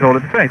already told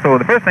it to say. So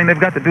the first thing they've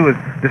got to do is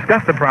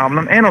discuss the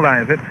problem,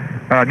 analyze it,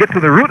 get to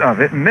the root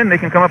of it, and then they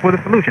can come up with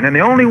a solution. And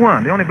the only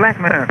black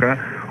America,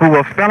 who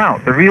will spell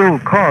out the real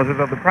causes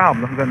of the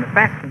problems and the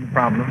facts of the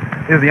problems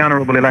is the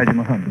Honorable Elijah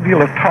Muhammad.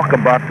 You'll talk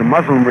about the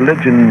Muslim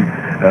religion,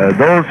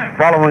 those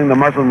following the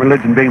Muslim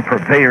religion being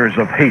purveyors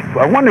of hate.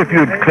 I wonder if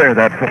you'd clear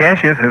that for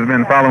Cassius has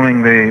been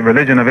following the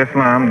religion of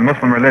Islam, the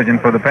Muslim religion,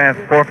 for the past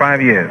 4 or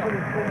 5 years.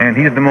 And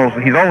he's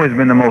always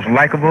been the most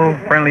likable,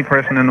 friendly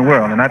person in the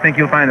world. And I think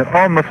you'll find that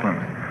all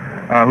Muslims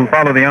who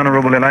follow the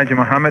Honorable Elijah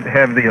Muhammad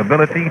have the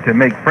ability to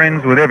make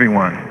friends with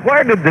everyone.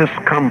 Where did this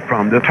come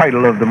from, the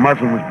title of the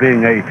Muslims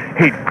being a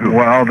hate group?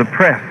 Well, the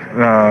press,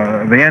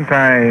 the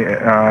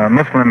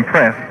anti-Muslim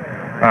press,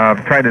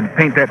 tried to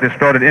paint that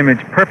distorted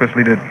image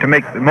purposely to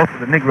make most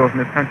of the Negroes in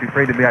this country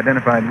afraid to be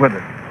identified with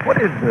it. What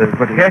is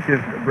But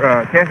Cassius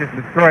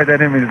destroyed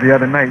that image the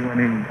other night when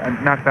he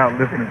knocked out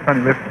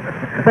Sonny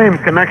Liston. Same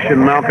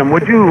connection, Malcolm.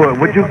 Would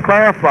you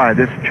clarify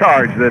this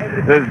charge that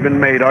has been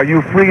made? Are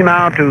you free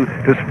now to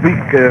speak?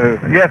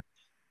 Yes.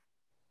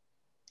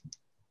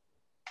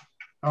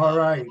 All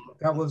right,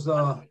 that was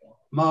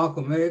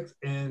Malcolm X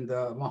and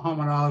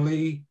Muhammad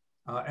Ali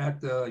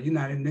at the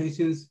United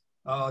Nations.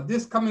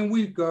 This coming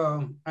week,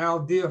 our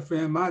dear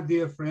friend, my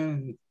dear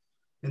friend,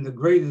 and the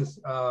greatest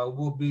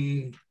will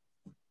be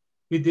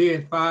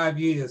dead 5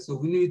 years. So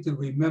we need to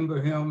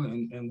remember him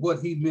and what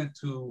he meant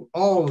to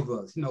all of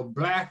us,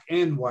 black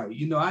and white.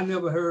 I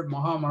never heard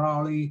Muhammad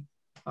Ali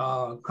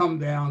come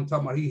down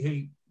talking about he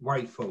hate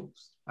white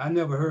folks. I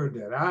never heard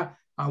that.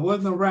 I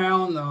wasn't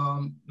around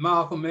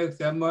Malcolm X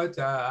that much.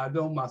 I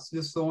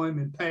just saw him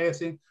in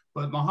passing,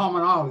 but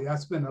Muhammad Ali, I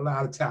spent a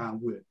lot of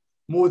time with,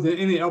 more than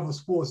any other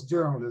sports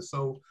journalist.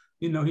 So,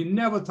 he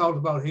never talked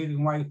about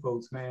hating white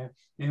folks, man.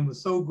 And it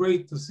was so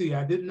great to see.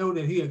 I didn't know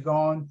that he had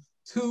gone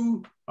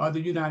to the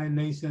United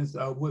Nations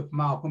with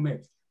Malcolm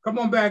X. Come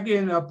on back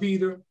in,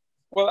 Peter.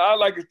 Well, I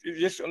like to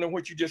just on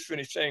what you just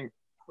finished saying.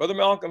 Brother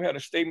Malcolm had a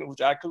statement which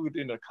I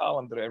included in a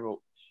column that I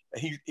wrote.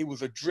 It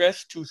was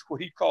addressed to what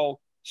he called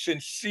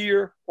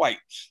sincere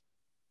whites.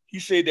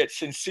 He said that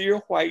sincere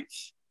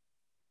whites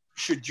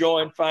should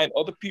find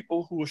other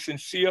people who are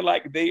sincere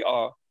like they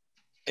are,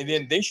 and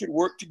then they should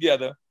work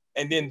together,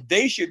 and then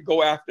they should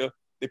go after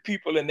the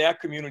people in their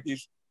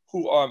communities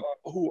who are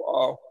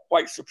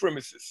white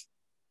supremacists.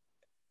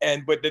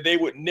 But that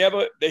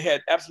they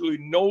had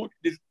absolutely no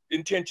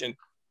intention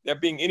there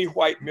being any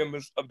white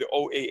members of the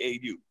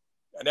OAAU.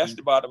 And that's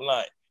the bottom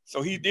line.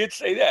 So he did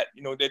say that,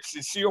 that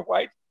sincere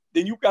white,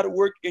 then you got to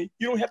work you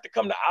don't have to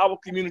come to our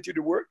community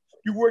to work.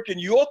 You work in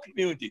your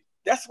community.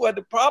 That's where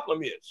the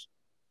problem is.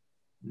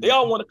 They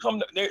all want to come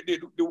to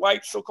the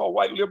white, so-called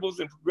white liberals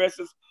and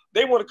progressives.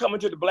 They want to come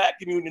into the black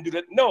community and do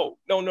that. No.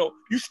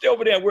 You stay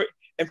over there and work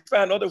and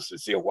find other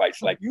sincere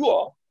whites like you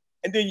are,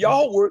 and then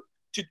y'all work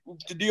to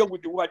deal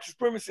with the white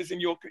supremacists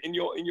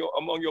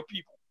among your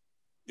people,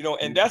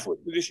 and that's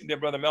what position that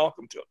Brother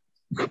Malcolm took.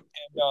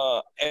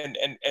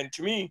 And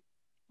to me,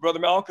 Brother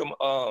Malcolm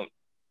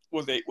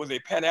was a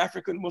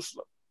Pan-African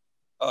Muslim,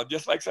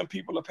 just like some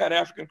people are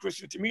Pan-African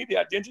Christian. To me, the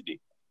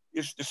identity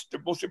is the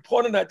most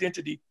important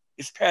identity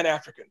is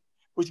Pan-African,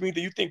 which means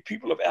that you think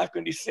people of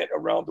African descent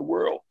around the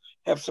world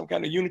have some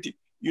kind of unity.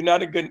 You're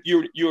not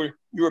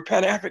you're a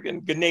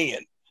Pan-African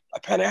Ghanaian, a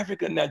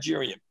Pan-African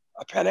Nigerian,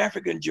 a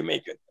Pan-African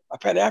Jamaican, a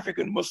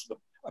Pan-African Muslim,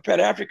 a a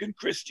Pan-African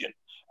Christian,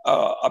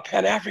 a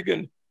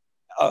Pan-African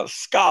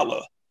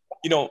scholar,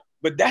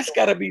 but that's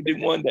got to be the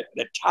one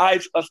that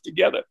ties us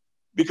together,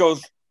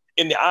 because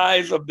in the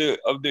eyes of the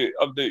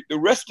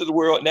rest of the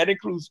world, and that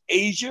includes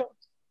Asia,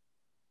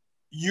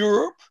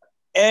 Europe,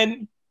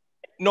 and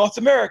North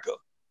America,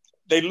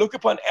 they look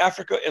upon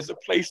Africa as a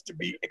place to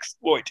be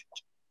exploited.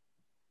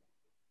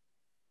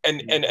 And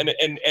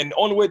the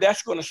only way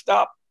that's going to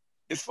stop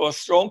is for a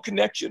strong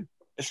connection,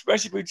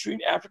 especially between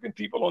African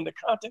people on the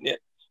continent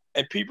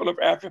and people of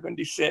African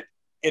descent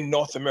in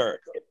North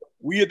America.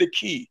 We are the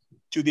key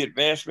to the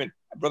advancement.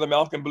 Brother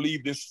Malcolm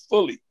believed this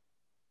fully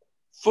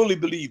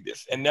believed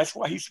this. And that's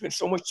why he spent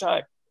so much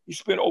time. He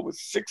spent over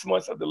 6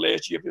 months of the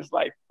last year of his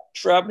life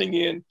traveling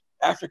in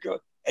Africa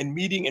and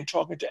meeting and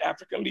talking to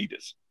African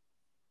leaders.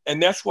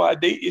 And that's why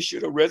they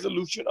issued a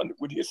resolution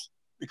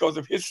because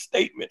of his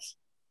statements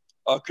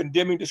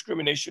condemning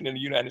discrimination in the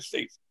United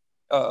States,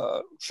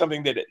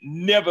 something that had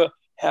never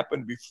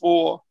happened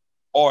before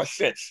or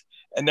since.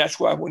 And that's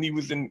why when he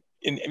was in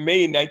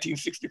May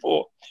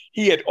 1964,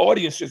 he had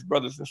audiences,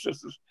 brothers and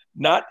sisters,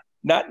 not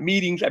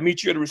meetings. I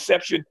meet you at a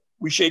reception,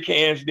 we shake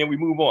hands, then we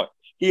move on.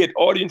 He had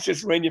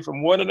audiences ranging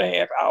from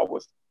 1.5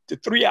 hours to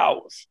 3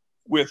 hours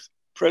with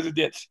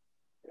presidents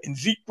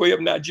Nzikwe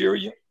of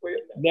Nigeria,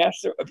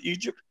 Nasser of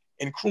Egypt,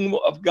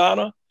 Nkrumah of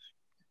Ghana,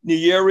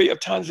 Nyerere of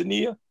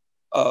Tanzania,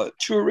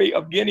 Toure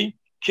of Guinea,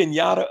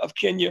 Kenyatta of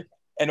Kenya,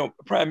 and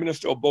Prime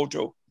Minister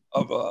Obote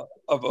of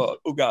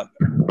Uganda.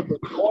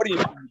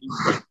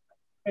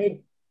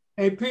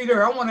 Hey,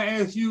 Peter, I want to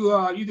ask you,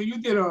 you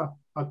did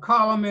a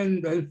column in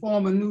the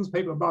Informer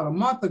newspaper about a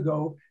month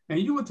ago, and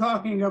you were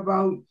talking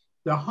about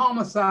the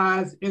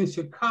homicides in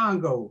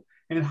Chicago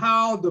and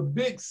how the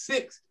Big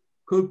Six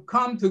could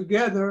come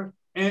together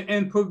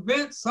and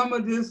prevent some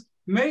of this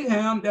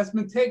mayhem that's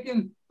been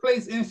taking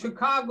place in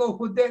Chicago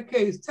for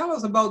decades. Tell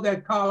us about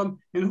that column,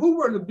 and who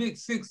were the Big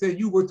Six that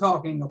you were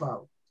talking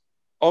about?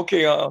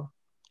 Okay,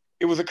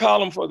 it was a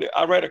column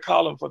I read a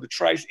column for the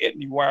Trice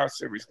Etnie Wire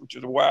Service, which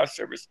is a wire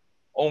service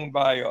owned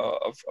by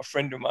a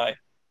friend of mine.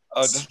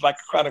 Just like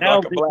kind of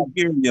like a black.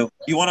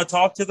 You want to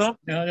talk to them?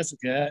 No, that's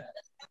okay.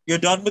 You're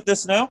done with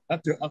this now?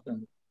 I'm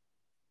done.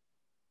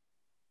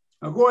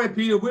 Go ahead,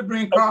 Peter. We'll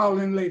bring Carl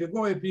in later.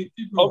 Go ahead, Peter.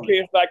 Okay,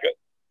 it's like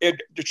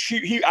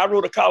I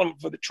wrote a column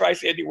for the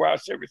Trice Etnie Wire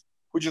Service,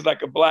 which is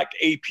like a black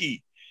AP,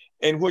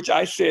 in which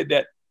I said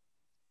that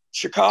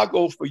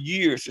Chicago for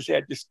years has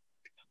had this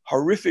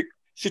horrific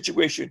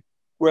situation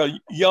where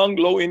young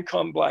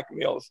low-income black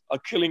males are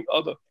killing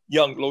other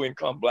young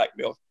low-income black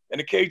males,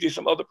 and occasionally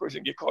some other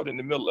person get caught in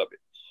the middle of it.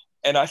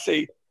 And I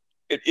say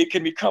it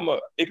can become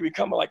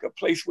like a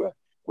place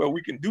where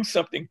we can do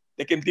something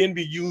that can then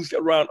be used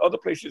around other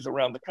places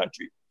around the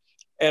country.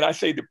 And I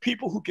say the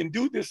people who can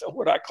do this are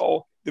what I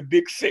call the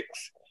Big Six.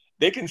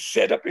 They can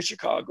set up in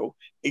Chicago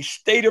a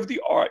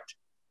state-of-the-art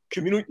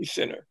community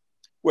center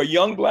where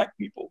young black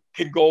people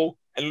can go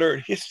and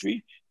learn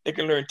history, they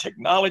can learn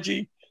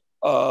technology,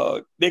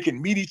 they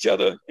can meet each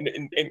other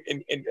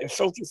in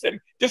social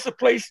settings. Just a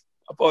place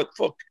for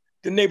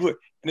the neighborhood.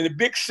 And the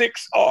Big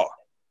Six are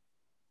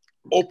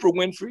Oprah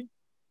Winfrey,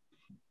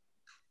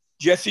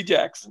 Jesse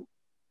Jackson,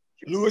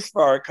 Louis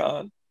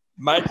Farrakhan,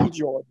 Michael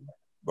Jordan,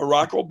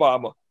 Barack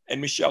Obama, and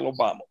Michelle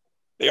Obama.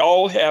 They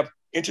all have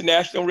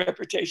international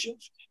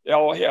reputations. They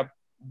all have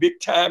big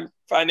time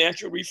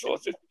financial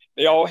resources.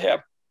 They all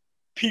have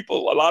a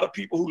lot of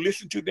people who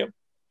listen to them.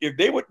 If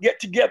they would get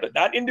together,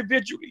 not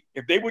individually,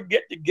 if they would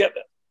get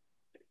together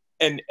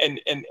and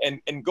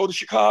go to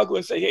Chicago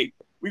and say, hey,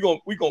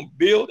 we're gonna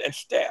build and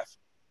staff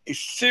a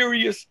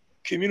serious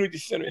community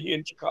center here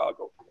in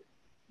Chicago,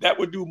 that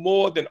would do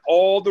more than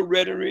all the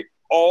rhetoric,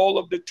 all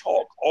of the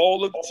talk,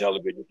 all of the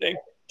television thing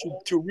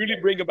to really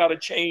bring about a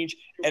change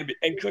and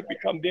could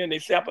become then an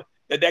example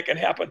that can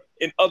happen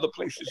in other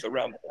places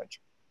around the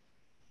country.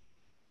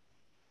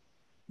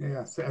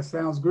 Yeah, that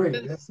sounds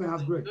great. That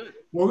sounds great.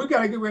 Well, we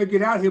got to get ready to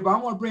get out of here, but I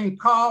want to bring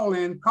Carl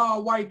in.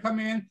 Carl White come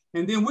in,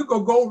 and then we're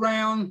gonna go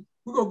around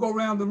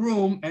the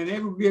room and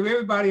give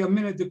everybody a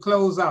minute to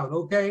close out.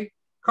 Okay,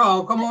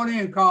 Carl, come on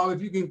in, Carl.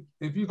 If you can.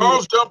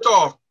 Carl's jumped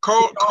off.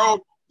 Carl,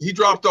 he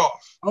dropped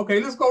off.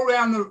 Okay, let's go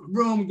around the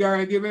room,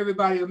 Gary, and give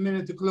everybody a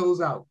minute to close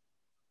out.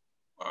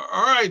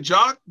 All right,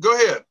 Jock, go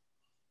ahead.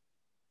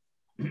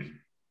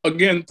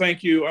 Again,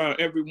 thank you,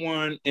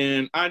 everyone.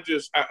 And I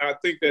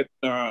think that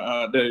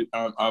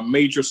the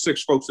major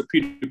six folks that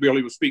Peter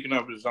Bailey was speaking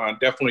of is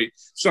definitely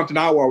something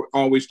I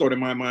always thought in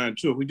my mind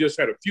too. We just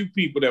had a few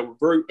people that were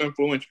very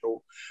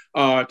influential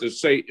to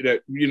say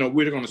that,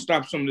 we're going to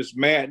stop some of this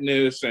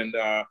madness and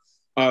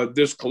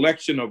this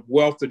collection of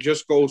wealth that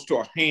just goes to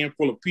a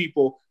handful of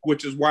people,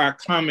 which is why I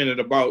commented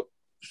about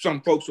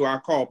some folks who I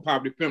call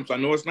poverty pimps. I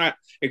know it's not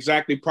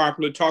exactly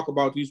popular to talk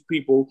about these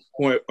people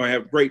who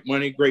have great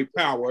money, great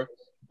power,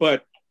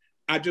 but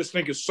I just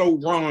think it's so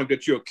wrong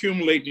that you're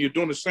accumulating, you're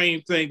doing the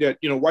same thing that,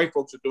 white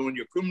folks are doing.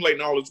 You're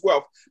accumulating all this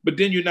wealth, but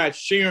then you're not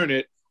sharing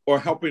it or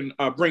helping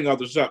bring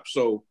others up.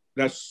 So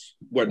that's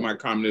what my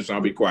comment is.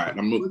 I'll be quiet.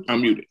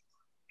 I'm muted.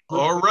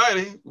 All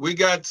righty. We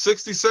got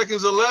 60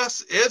 seconds or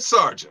less. Ed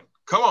Sargent,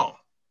 come on.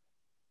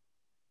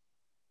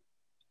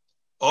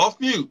 Off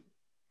mute.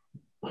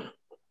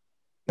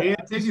 I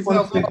just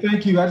want to say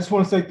thank you. I just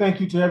want to say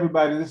thank you to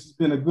everybody. This has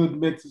been a good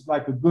mix. It's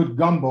like a good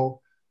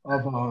gumbo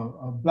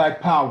of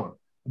Black power,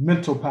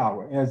 mental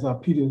power, as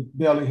Peter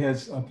Bailey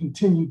has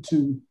continued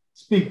to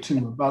speak to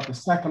about the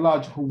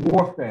psychological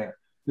warfare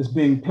that's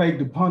being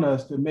plagued upon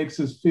us that makes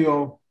us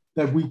feel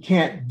that we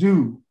can't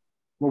do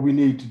what we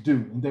need to do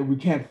and that we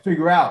can't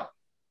figure out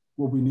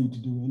what we need to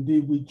do.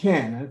 Indeed, we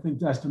can. I think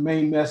that's the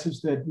main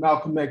message that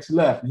Malcolm X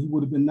left. He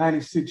would have been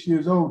 96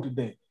 years old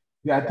today.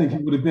 Yeah, I think he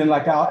would have been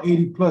like our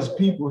 80 plus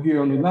people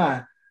here on the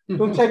line.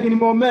 Don't take any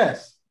more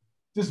mess.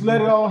 Just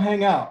let it all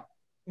hang out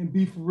and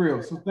be for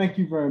real. So thank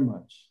you very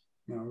much.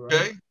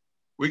 Okay.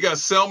 We got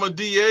Selma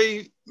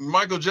D.A.,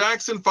 Michael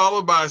Jackson,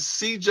 followed by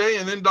CJ,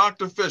 and then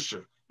Dr.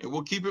 Fisher. And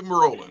we'll keep it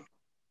rolling.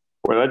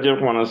 Well, I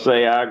just want to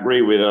say I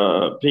agree with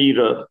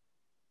Peter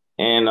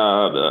and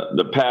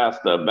the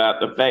pastor about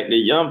the fact that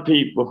young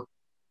people,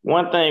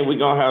 one thing we're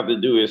going to have to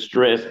do is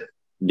stress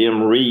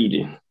them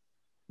reading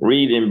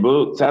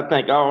books. I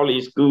think all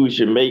these schools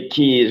should make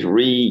kids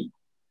read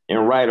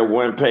and write a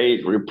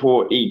one-page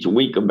report each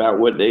week about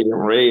what they have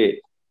read.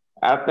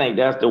 I think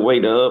that's the way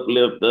to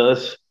uplift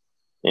us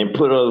and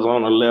put us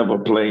on a level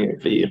playing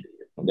field.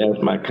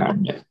 That's my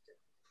comment.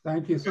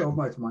 Thank you so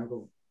much,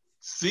 Michael.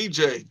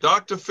 CJ,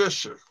 Dr.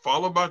 Fisher,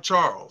 followed by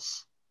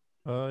Charles.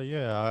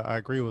 Yeah, I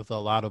agree with a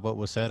lot of what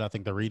was said. I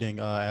think the reading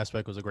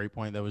aspect was a great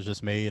point that was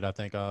just made. I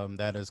think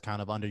that is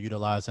kind of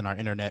underutilized in our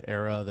internet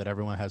era, that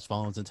everyone has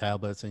phones and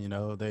tablets,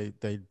 and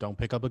they don't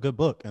pick up a good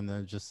book, and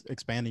then just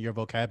expanding your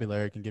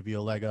vocabulary can give you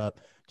a leg up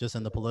just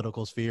in the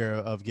political sphere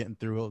of getting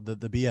through the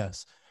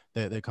BS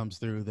that comes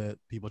through that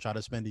people try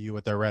to spin to you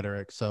with their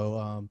rhetoric.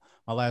 So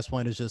my last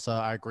point is just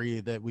I agree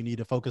that we need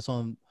to focus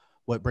on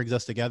what brings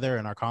us together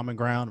and our common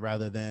ground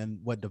rather than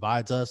what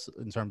divides us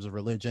in terms of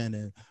religion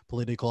and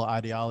political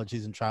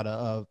ideologies, and try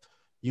to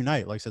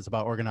unite. Like I said, it's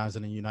about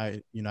organizing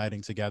and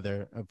uniting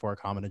together for a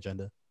common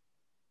agenda.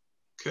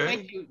 Okay.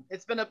 Thank you.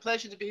 It's been a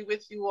pleasure to be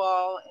with you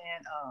all.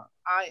 And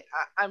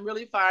I'm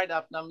really fired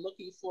up, and I'm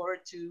looking forward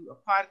to a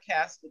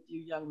podcast with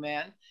you, young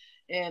man,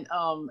 and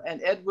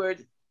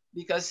Edward,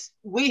 because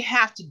we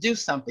have to do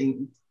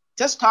something.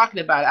 Just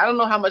talking about it, I don't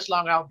know how much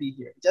longer I'll be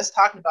here. Just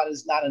talking about it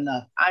is not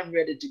enough. I'm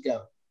ready to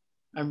go.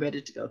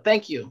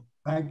 Thank you.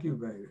 Thank you,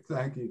 baby.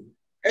 Thank you.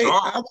 Hey,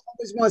 I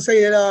just want to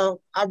say that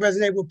I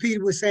resonate with what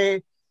Peter was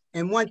saying.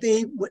 And one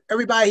thing,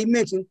 everybody he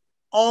mentioned,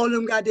 all of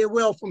them got their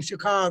wealth from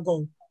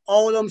Chicago.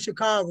 All of them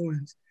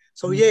Chicagoans.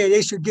 So yeah,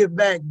 they should give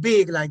back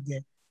big like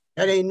that.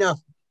 That ain't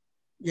nothing.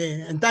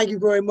 Yeah, and thank you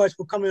very much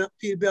for coming up,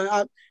 Peter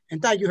Bell. And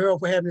thank you,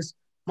 Harold, for having this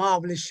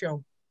marvelous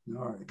show.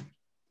 All right.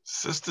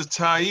 Sister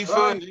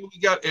Taifa, and then we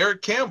got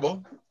Eric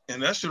Campbell,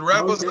 and that should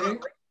wrap us up.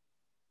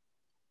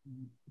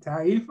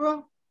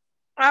 Taifa?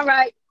 All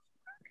right.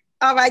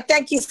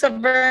 Thank you so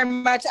very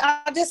much.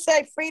 I'll just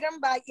say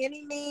freedom by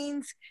any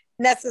means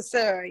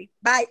necessary.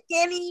 By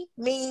any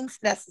means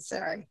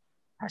necessary.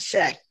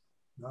 Ashe.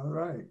 All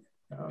right.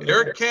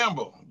 Eric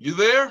Campbell, you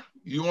there?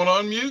 You want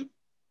to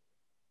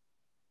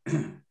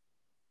unmute?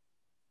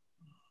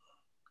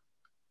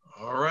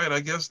 All right, I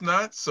guess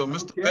not. So,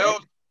 Mr. Bell,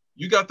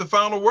 you got the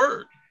final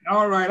word.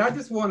 All right. I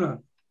just want to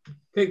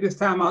take this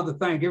time out to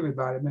thank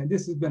everybody, man.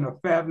 This has been a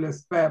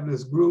fabulous,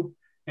 fabulous group.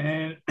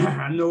 And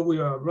I know we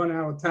are running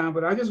out of time,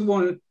 but I just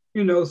want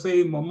to,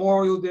 say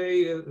Memorial Day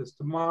is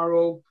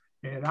tomorrow.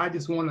 And I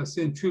just want to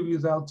send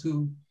tributes out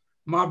to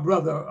my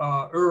brother,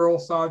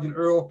 Sergeant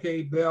Earl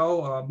K.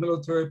 Bell, a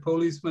military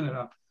policeman and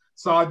a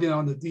sergeant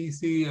on the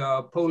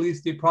DC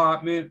Police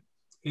Department.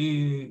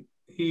 He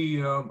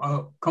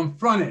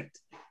confronted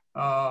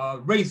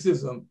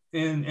racism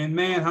in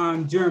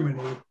Mannheim,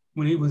 Germany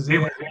when he was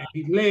there.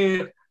 He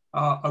led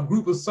a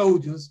group of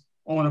soldiers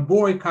on a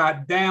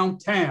boycott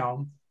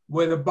downtown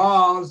where the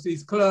bars,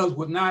 these clubs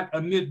would not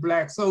admit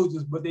Black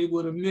soldiers, but they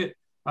would admit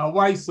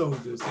white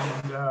soldiers.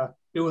 And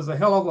it was a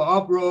hell of an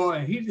uproar.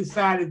 And he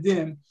decided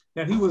then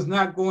that he was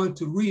not going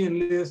to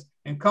re-enlist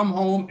and come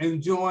home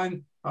and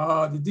join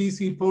the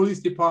DC Police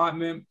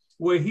Department,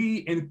 where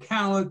he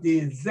encountered the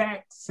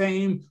exact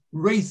same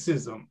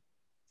racism.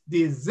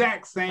 They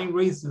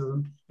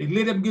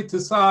let him get to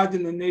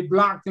sergeant and they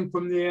blocked him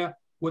from there,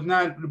 would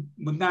not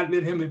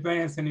let him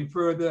advance any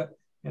further.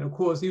 And of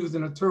course, he was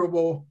in a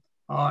terrible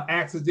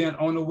accident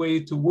on the way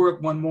to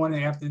work one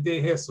morning after they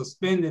had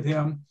suspended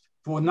him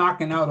for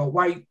knocking out a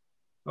white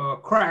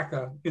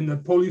cracker in the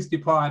police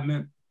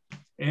department,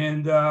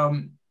 and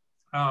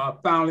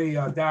finally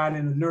died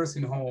in a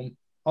nursing home.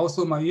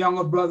 Also, my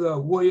younger brother,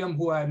 William,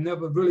 who I had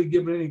never really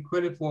given any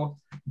credit for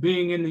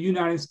being in the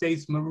United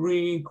States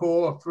Marine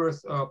Corps,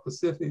 First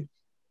Pacific,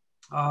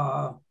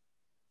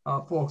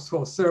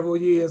 for several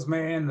years,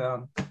 man.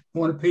 I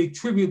want to pay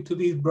tribute to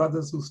these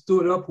brothers who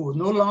stood up, who are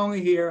no longer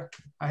here.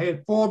 I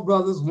had 4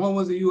 brothers. One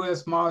was a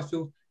U.S.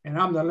 Marshal, and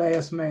I'm the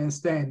last man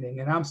standing,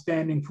 and I'm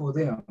standing for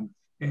them.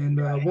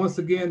 And once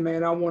again,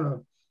 man, I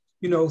want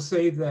to,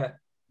 say that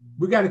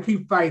we got to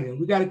keep fighting.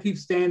 We got to keep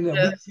standing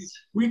up. Yes.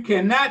 We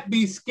cannot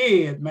be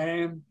scared,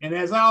 man. And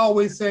as I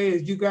always say,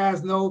 as you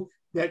guys know,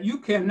 that you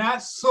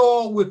cannot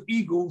soar with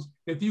eagles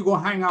if you're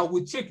gonna hang out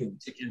with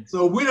chickens.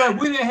 So we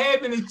didn't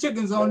have any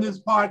chickens on this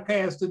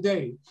podcast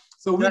today.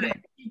 So we're gonna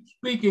keep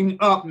speaking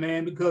up,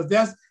 man, because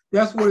that's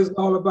what it's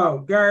all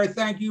about. Gary,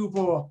 thank you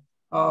for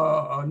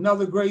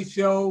another great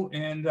show,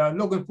 and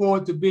looking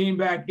forward to being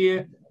back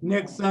here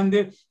next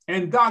Sunday.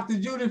 And Dr.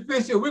 Judy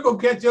Fisher, we're gonna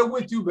catch up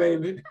with you,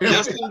 baby.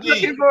 Yes, indeed.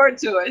 Looking forward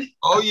to it.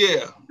 Oh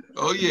yeah.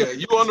 Oh yeah.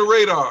 You on the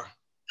radar.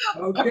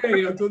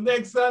 Okay, until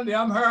next Sunday,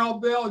 I'm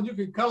Harold Bell, and you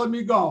can color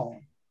me gone.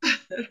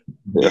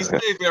 Be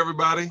safe,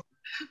 everybody.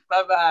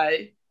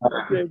 Bye-bye.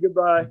 Okay,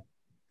 goodbye.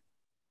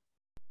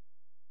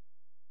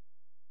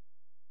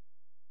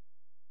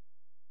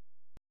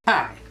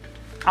 Hi,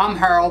 I'm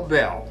Harold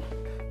Bell.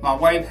 My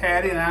wife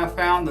Hattie and I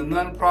found the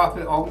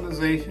nonprofit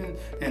organization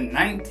in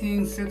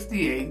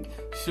 1968,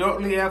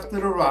 shortly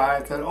after the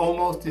riots that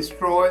almost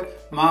destroyed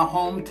my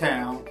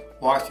hometown,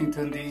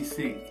 Washington,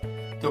 D.C.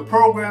 The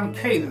program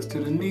caters to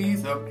the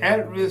needs of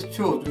at-risk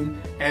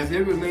children as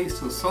it relates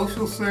to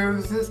social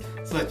services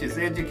such as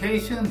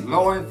education,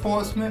 law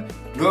enforcement,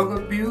 drug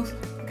abuse,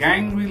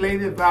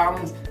 gang-related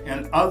violence,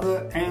 and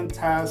other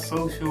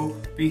antisocial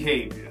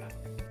behaviors.